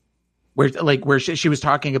 where she was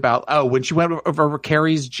talking about when she went over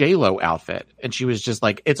Carrie's J-Lo outfit, and she was just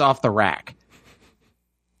like, it's off the rack.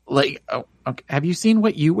 Like, oh, okay. Have you seen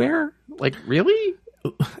what you wear? Like, really?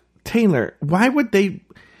 Taylor, why would they?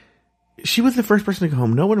 She was the first person to go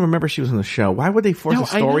home. No one remembers she was on the show. Why would they force a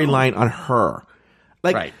storyline on her?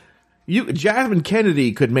 Like, right. Jasmine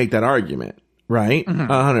Kennedy could make that argument, right?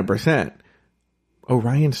 100%.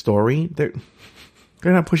 Orion's story, they're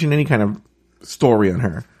not pushing any kind of story on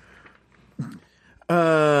her.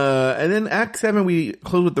 And then Act 7, we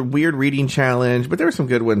close with the weird reading challenge, but there were some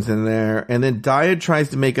good ones in there. And then Dia tries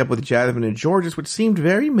to make up with Jasmine and Georges, which seemed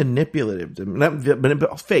very manipulative,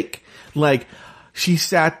 fake. Like, she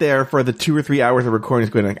sat there for the 2 or 3 hours of recordings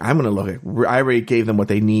going like, I'm going to look at, I already gave them what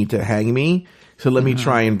they need to hang me, so let me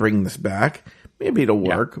try and bring this back. Maybe it'll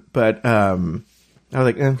work. Yeah. But I was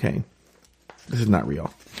like, okay, this is not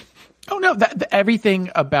real. Oh, no, everything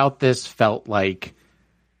about this felt like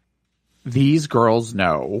these girls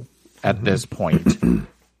know at this point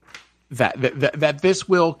that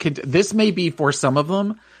this may be for some of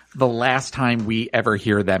them the last time we ever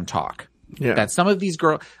hear them talk. Yeah. That some of these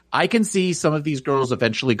girls, I can see some of these girls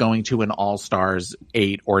eventually going to an All-Stars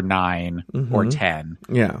 8 or 9 or 10.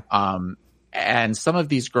 Yeah. And some of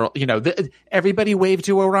these girls, everybody waved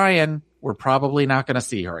to Orion. We're probably not going to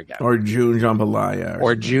see her again. Or June Jambalaya.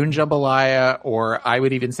 Or I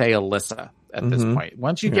would even say Alyssa at this point.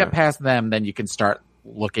 Once you get past them, then you can start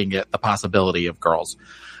looking at the possibility of girls.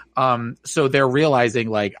 So they're realizing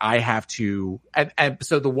like I have to, and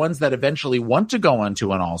so the ones that eventually want to go on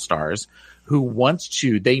to an All-Stars,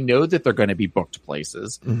 they know that they're going to be booked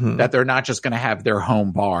places, that they're not just going to have their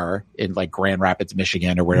home bar in like Grand Rapids,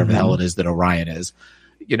 Michigan or wherever the hell it is that Orion is,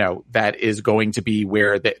 that is going to be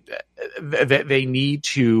where they need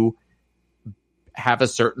to have a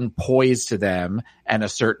certain poise to them and a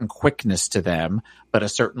certain quickness to them, but a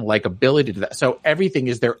certain likability to that. So everything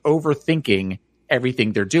is they're overthinking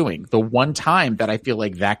everything they're doing. The one time that I feel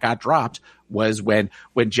like that got dropped was when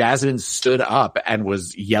Jasmine stood up and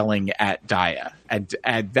was yelling at Dia. And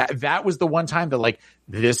that was the one time that like,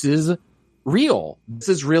 this is real. This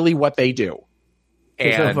is really what they do.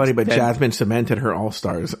 It's so funny, but Jasmine cemented her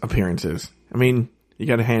All-Stars appearances. I mean, you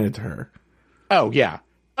got to hand it to her. Oh, yeah.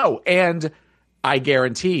 Oh, and I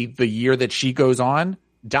guarantee the year that she goes on,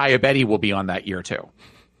 Dia Betty will be on that year too.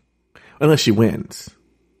 Unless she wins.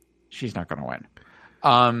 She's not going to win.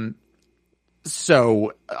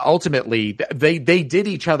 So ultimately they did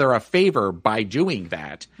each other a favor by doing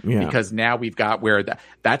that because now we've got where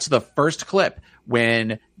that's the first clip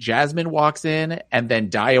when Jasmine walks in and then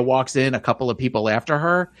Daya walks in a couple of people after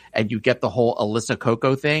her, and you get the whole Alyssa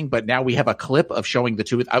Coco thing. But now we have a clip of showing the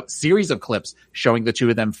two, a series of clips showing the two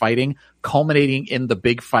of them fighting, culminating in the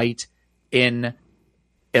big fight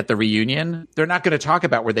at the reunion. They're not going to talk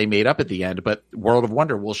about where they made up at the end, but World of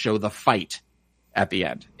Wonder will show the fight at the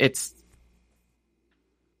end.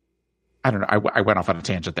 I don't know. I went off on a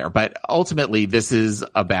tangent there, but ultimately this is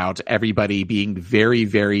about everybody being very,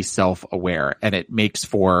 very self-aware, and it makes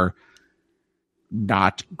for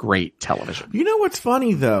not great television. You know what's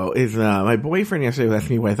funny though is my boyfriend yesterday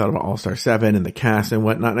asked me what I thought about All Star 7 and the cast and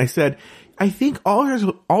whatnot, and I said I think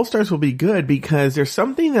All Stars will be good because there's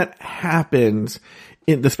something that happens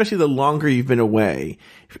especially the longer you've been away,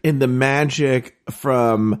 in the magic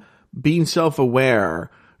from being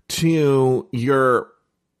self-aware to your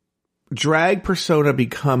drag persona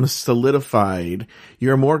becomes solidified.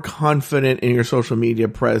 You're more confident in your social media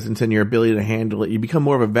presence and your ability to handle it. You become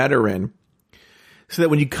more of a veteran, so that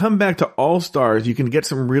when you come back to All Stars, you can get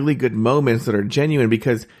some really good moments that are genuine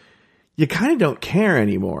because you kind of don't care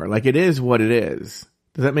anymore. Like, it is what it is.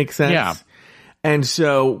 Does that make sense? Yeah. And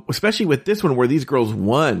so, especially with this one where these girls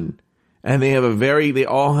won, and they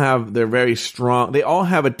all have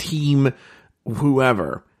a team,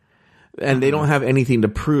 whoever, and they don't have anything to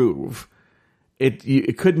prove.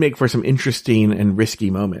 It could make for some interesting and risky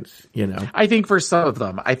moments, you know? I think for some of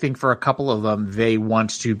them, for a couple of them, they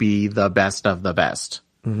want to be the best of the best.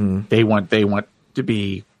 Mm-hmm. They want to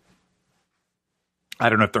be, I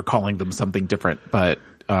don't know if they're calling them something different, but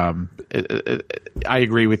I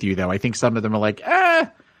agree with you though. I think some of them are like,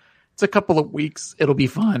 it's a couple of weeks. It'll be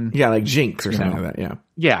fun. Yeah. Like Jinx or something like that. Yeah.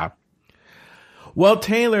 Yeah. Well,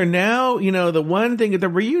 Taylor, now, the one thing, the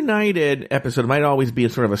Reunited episode might always be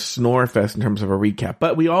sort of a snore fest in terms of a recap,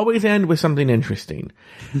 but we always end with something interesting.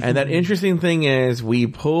 And that interesting thing is we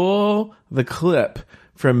pull the clip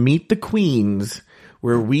from Meet the Queens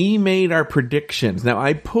where we made our predictions. Now,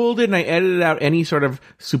 I pulled it and I edited out any sort of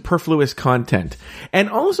superfluous content. And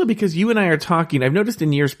also because you and I are talking, I've noticed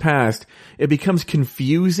in years past, it becomes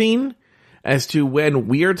confusing as to when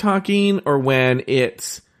we're talking or when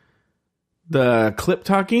it's the clip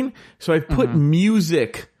talking. So I've put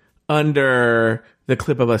music under the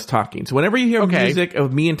clip of us talking. So whenever you hear music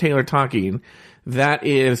of me and Taylor talking, that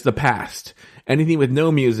is the past. Anything with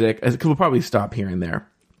no music, we'll probably stop here and there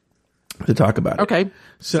to talk about it. Okay.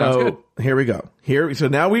 So here we go. So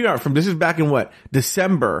now we are this is back in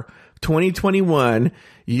December 2021.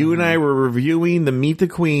 You and I were reviewing the Meet the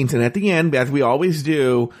Queens, and at the end, as we always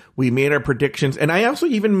do, we made our predictions. And I also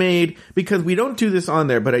even made, because we don't do this on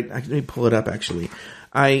there, but let me pull it up actually.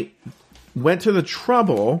 I went to the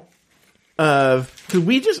trouble of, because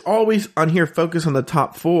we just always on here focus on the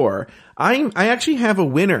top four. I actually have a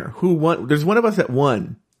winner who won. There's one of us that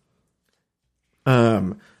won.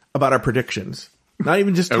 About our predictions. Not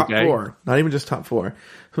even just top four. Not even just top four.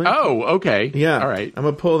 So okay. Yeah. All right. I'm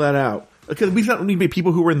going to pull that out. Because we not need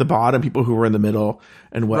people who were in the bottom, people who were in the middle,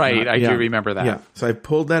 and whatnot. Right. I do remember that. Yeah. So I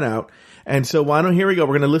pulled that out. And so here we go.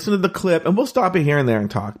 We're going to listen to the clip, and we'll stop it here and there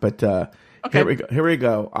and talk. But here we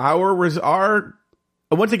go. Our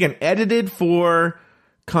once again, edited for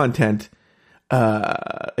content.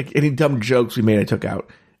 Like any dumb jokes we made, I took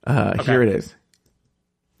out. Here it is.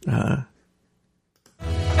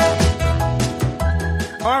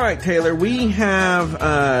 All right, Taylor, we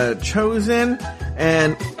have chosen,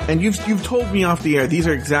 and you've told me off the air, these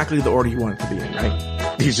are exactly the order you want it to be in,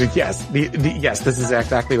 right? These are, yes. Yes, this is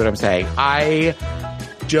exactly what I'm saying. I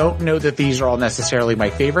don't know that these are all necessarily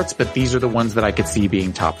my favorites, but these are the ones that I could see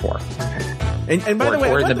being top four. Okay. And by the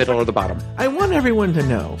way, or in the middle or the bottom. I want everyone to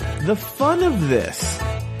know, the fun of this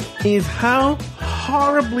is how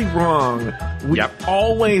horribly wrong we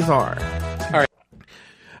always are.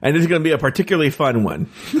 And this is going to be a particularly fun one.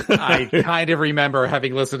 I kind of remember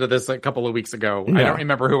having listened to this a couple of weeks ago. Yeah. I don't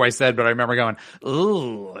remember who I said, but I remember going,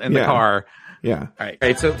 ooh, in the car. Yeah. All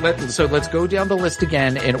right. So let's go down the list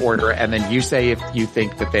again in order, and then you say if you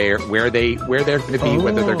think that where they're going to be,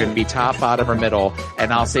 whether they're going to be top, bottom, or middle,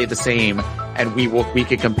 and I'll say the same, and we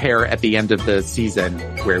can compare at the end of the season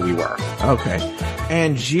where we were. Okay.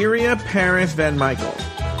 Angeria Paris Van Michael.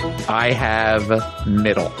 I have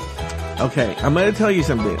middle. Okay, I'm going to tell you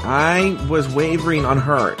something. I was wavering on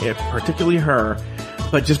her, particularly her,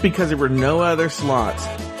 but just because there were no other slots,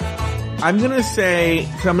 I'm going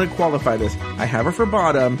to qualify this. I have her for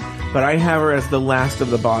bottom, but I have her as the last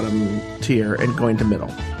of the bottom tier and going to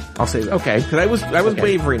middle. I'll say that. Okay. Because I was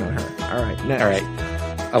wavering on her. All right, next. All right.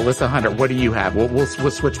 Alyssa Hunter, what do you have?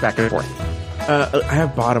 We'll switch back and forth. I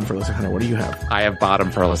have bottom for Alyssa Hunter. What do you have? I have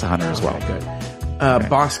bottom for Alyssa Hunter as well. Good.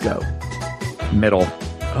 Bosco. Middle.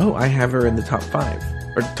 Oh, I have her in the top 5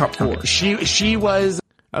 or top 4. Okay. She was.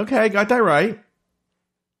 Okay, got that right.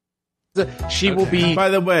 She will be. By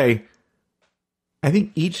the way, I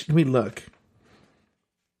think each. Let me look.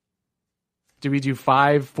 Do we do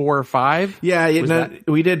 5, 4, 5? Yeah,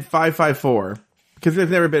 we did 5, 5, 4 because there's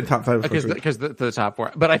never been top 5. Because the top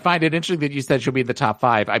 4. But I find it interesting that you said she'll be the top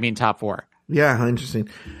 5. I mean, top 4. Yeah, interesting.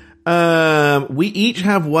 We each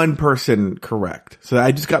have one person correct, so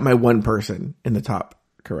I just got my one person in the top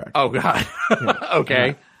correct. Oh God. Yeah. Okay.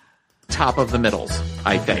 Yeah. Top of the middles,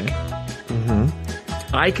 I think.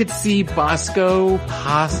 Mm-hmm. I could see Bosco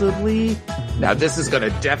possibly. Now, this is going to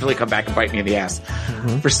definitely come back and bite me in the ass.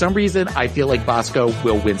 Mm-hmm. For some reason, I feel like Bosco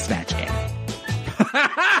will win Snatch Game.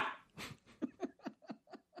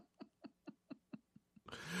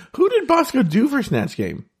 Who did Bosco do for Snatch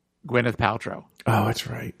Game? Gwyneth Paltrow. Oh, that's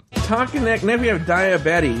right. Talking next, we have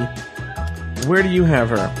Diabetti. Where do you have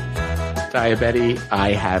her? Diabetti,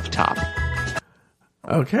 I have top.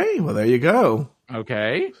 Okay, well, there you go.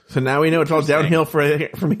 Okay. So now we know it's all downhill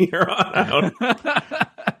from here on out.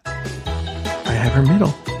 I have her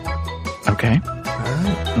middle. Okay. All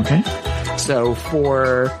right. Okay. So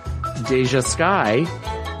for Deja Sky,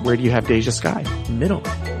 where do you have Deja Sky? Middle.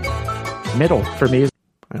 Middle for me.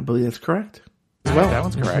 I believe that's correct. Well, that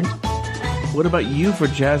one's correct. What about you for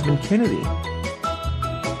Jasmine Kennedy?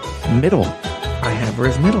 Middle. I have her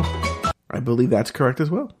as middle. I believe that's correct as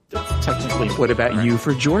well. Technically. What about you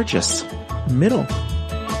for Georges? Middle.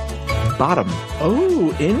 Bottom.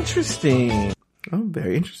 Oh, interesting. Oh,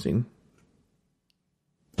 very interesting.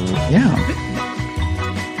 Yeah.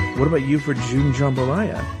 What about you for June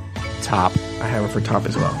Jambalaya? Top. I have her for top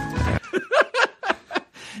as well.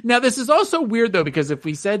 Now, this is also weird, though, because if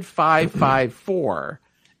we said 5, 5, 4,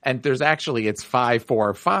 and there's actually it's 5,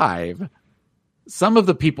 4, 5, some of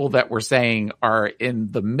the people that we're saying are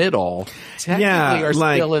in the middle technically are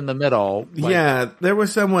still in the middle. Yeah, there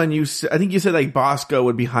was someone I think you said like Bosco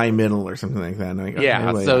would be high middle or something like that.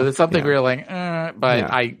 Like, so it's something we're like,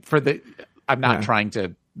 but I'm not trying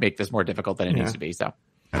to make this more difficult than it needs to be. So,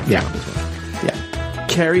 yeah.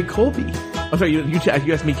 Carrie Colby. Oh, sorry, you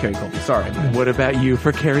asked me Carrie Colby. Sorry. What about you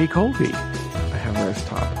for Carrie Colby? I have her as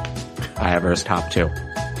top. I have her as top too.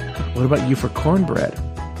 What about you for Cornbread?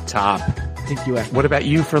 Top. I think you asked. What about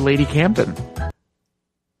you for Lady Camden?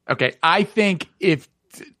 Okay, I think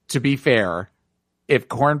to be fair, if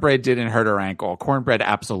Cornbread didn't hurt her ankle, Cornbread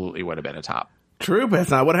absolutely would have been a top. True, but that's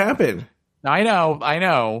not what happened. I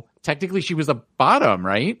know. Technically, she was a bottom,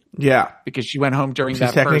 right? Yeah. Because she went home during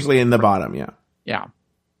She's technically in the bottom, yeah. Yeah.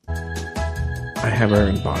 I have her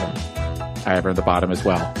in bottom. I have her in the bottom as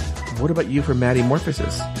well. What about you for Maddie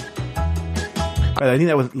Morphosis? I think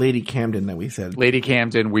that was Lady Camden that we said. Lady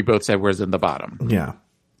Camden, we both said was in the bottom. Yeah.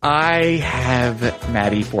 I have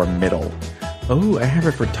Maddie for middle. Oh, I have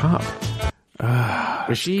her for top.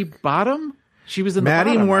 Was she bottom? She was in the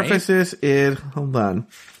Maddie bottom, Morphosis is... Hold on.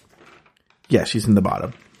 Yeah, she's in the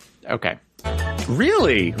bottom. Okay.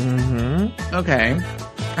 Really? Mm-hmm. Okay.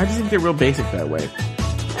 I just think they're real basic that way.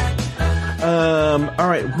 All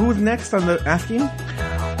right. Who's next on the asking?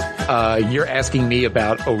 You're asking me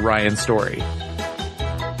about Orion's story.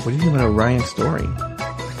 What do you think about Orion's story?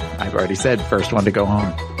 I've already said first one to go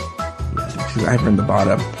home. Yeah, I have her in the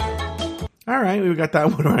bottom. All right, we got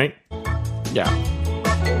that one right. Yeah.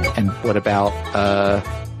 And what about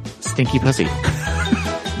Stinky Pussy?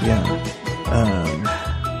 Yeah.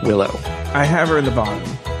 Willow. I have her in the bottom.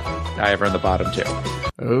 I have her in the bottom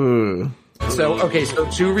too. Ooh. So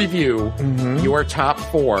to review, your top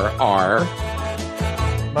 4 are...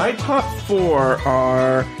 My top 4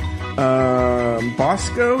 are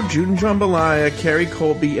Bosco, June Jambalaya, Carrie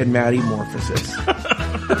Colby, and Maddie Morphosis.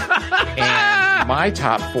 And my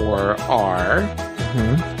top 4 are...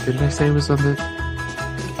 Did I say it was on the...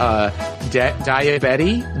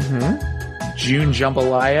 Diabetti, June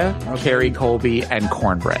Jambalaya, Carrie Colby, and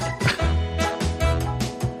Cornbread.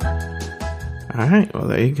 All right. Well,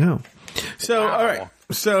 there you go. So, all right.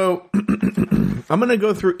 So, I'm going to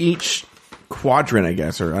go through each quadrant, I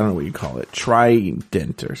guess, or I don't know what you call it,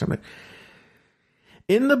 trident or something.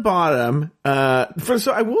 In the bottom,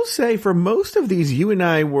 so I will say for most of these, you and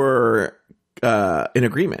I were in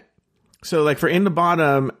agreement. So, like for in the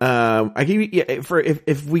bottom, I give you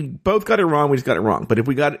if we both got it wrong, we just got it wrong. But if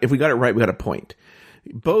we got it right, we got a point.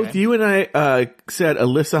 Both you and I said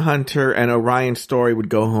Alyssa Hunter and Orion Story would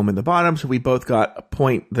go home in the bottom, so we both got a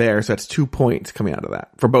point there. So that's 2 points coming out of that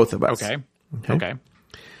for both of us. Okay.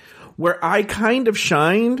 Where I kind of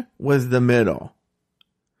shined was the middle.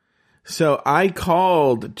 So I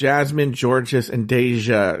called Jasmine, Georges, and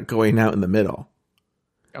Deja going out in the middle.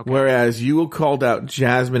 Okay. Whereas you called out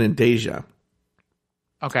Jasmine and Deja.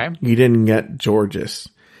 Okay. You didn't get Georges.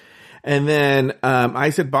 And then I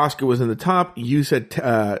said Bosco was in the top. You said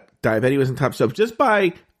Diabetti was in top. So just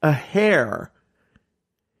by a hair.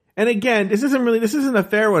 And again, this isn't a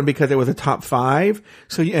fair one because it was a top 5.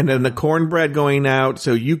 So and then the cornbread going out.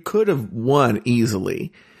 So you could have won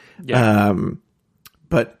easily. Yeah.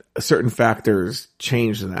 But certain factors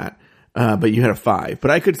changed that. But you had a 5.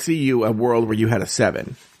 But I could see you a world where you had a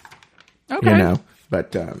 7. Okay.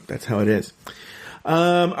 But that's how it is.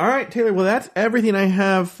 All right, Taylor. Well, that's everything I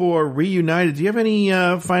have for Reunited. Do you have any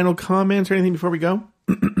final comments or anything before we go?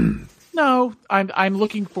 No, I'm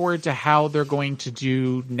looking forward to how they're going to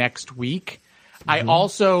do next week. I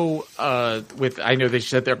also I know they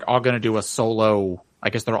said they're all going to do a solo.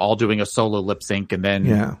 I guess they're all doing a solo lip sync, and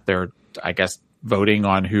then they're voting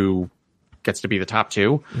on who gets to be the top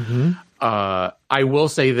 2. I will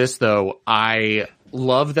say this though, I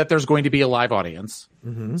love that there's going to be a live audience.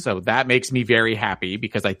 So that makes me very happy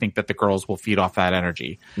because I think that the girls will feed off that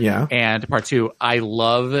energy. Yeah. And part 2, I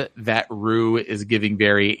love that Rue is giving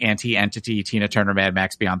very anti-entity Tina Turner Mad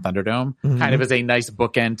Max Beyond Thunderdome. Kind of as a nice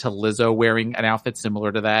bookend to Lizzo wearing an outfit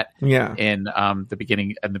similar to that. Yeah. In the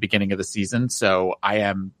beginning of the season. So I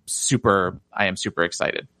am super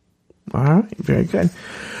excited. All right, very good.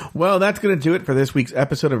 Well, that's going to do it for this week's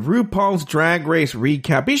episode of RuPaul's Drag Race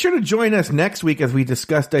Recap. Be sure to join us next week as we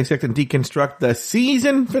discuss, dissect, and deconstruct the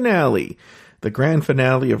season finale, the grand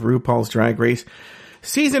finale of RuPaul's Drag Race,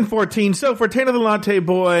 season 14. So for Taylor the Latte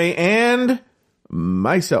Boy and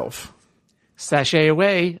myself, sashay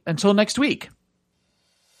away until next week.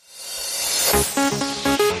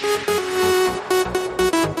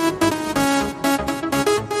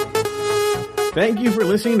 Thank you for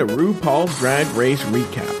listening to RuPaul's Drag Race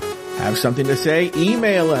Recap. Have something to say?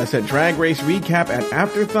 Email us at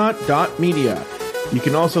dragracerecap@afterthought.media. You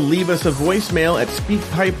can also leave us a voicemail at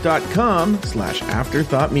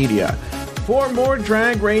speakpipe.com/afterthoughtmedia. For more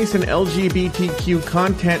Drag Race and LGBTQ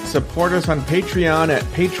content, support us on Patreon at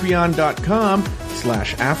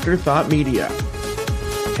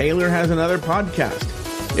patreon.com/afterthoughtmedia. Taylor has another podcast.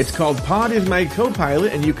 It's called Pod is My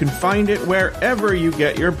Co-Pilot, and you can find it wherever you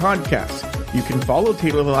get your podcasts. You can follow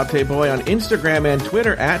Taylor the Latte Boy on Instagram and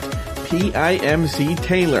Twitter at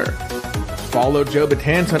PIMCTaylor. Follow Joe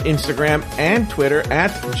Batance on Instagram and Twitter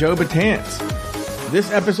at Joe Batance.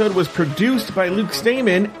 This episode was produced by Luke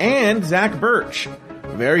Stamen and Zach Birch.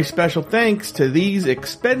 Very special thanks to these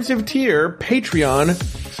expensive tier Patreon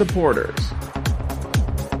supporters: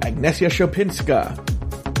 Agnesia Shopinska,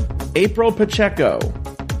 April Pacheco,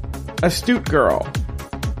 Astute Girl,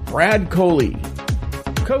 Brad Coley,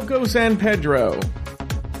 Coco San Pedro,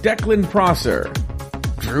 Declan Prosser,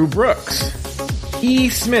 Drew Brooks, E.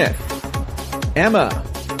 Smith, Emma,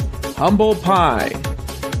 Humble Pie,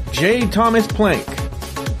 J. Thomas Plank,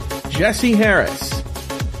 Jesse Harris,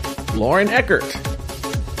 Lauren Eckert,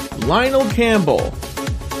 Lionel Campbell,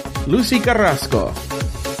 Lucy Carrasco,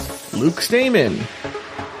 Luke Stamen,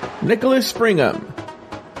 Nicholas Springham,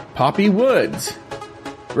 Poppy Woods,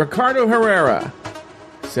 Ricardo Herrera,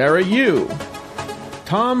 Sarah Yu,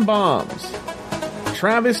 Tom Bombs,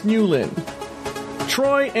 Travis Newland,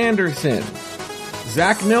 Troy Anderson,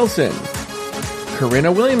 Zach Nelson,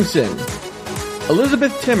 Corinna Williamson,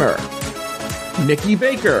 Elizabeth Timmer, Nikki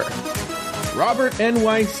Baker, Robert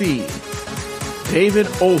NYC, David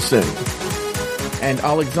Olson, and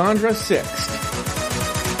Alexandra Sixt.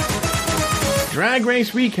 Drag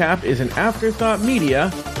Race Recap is an Afterthought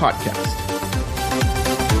Media podcast.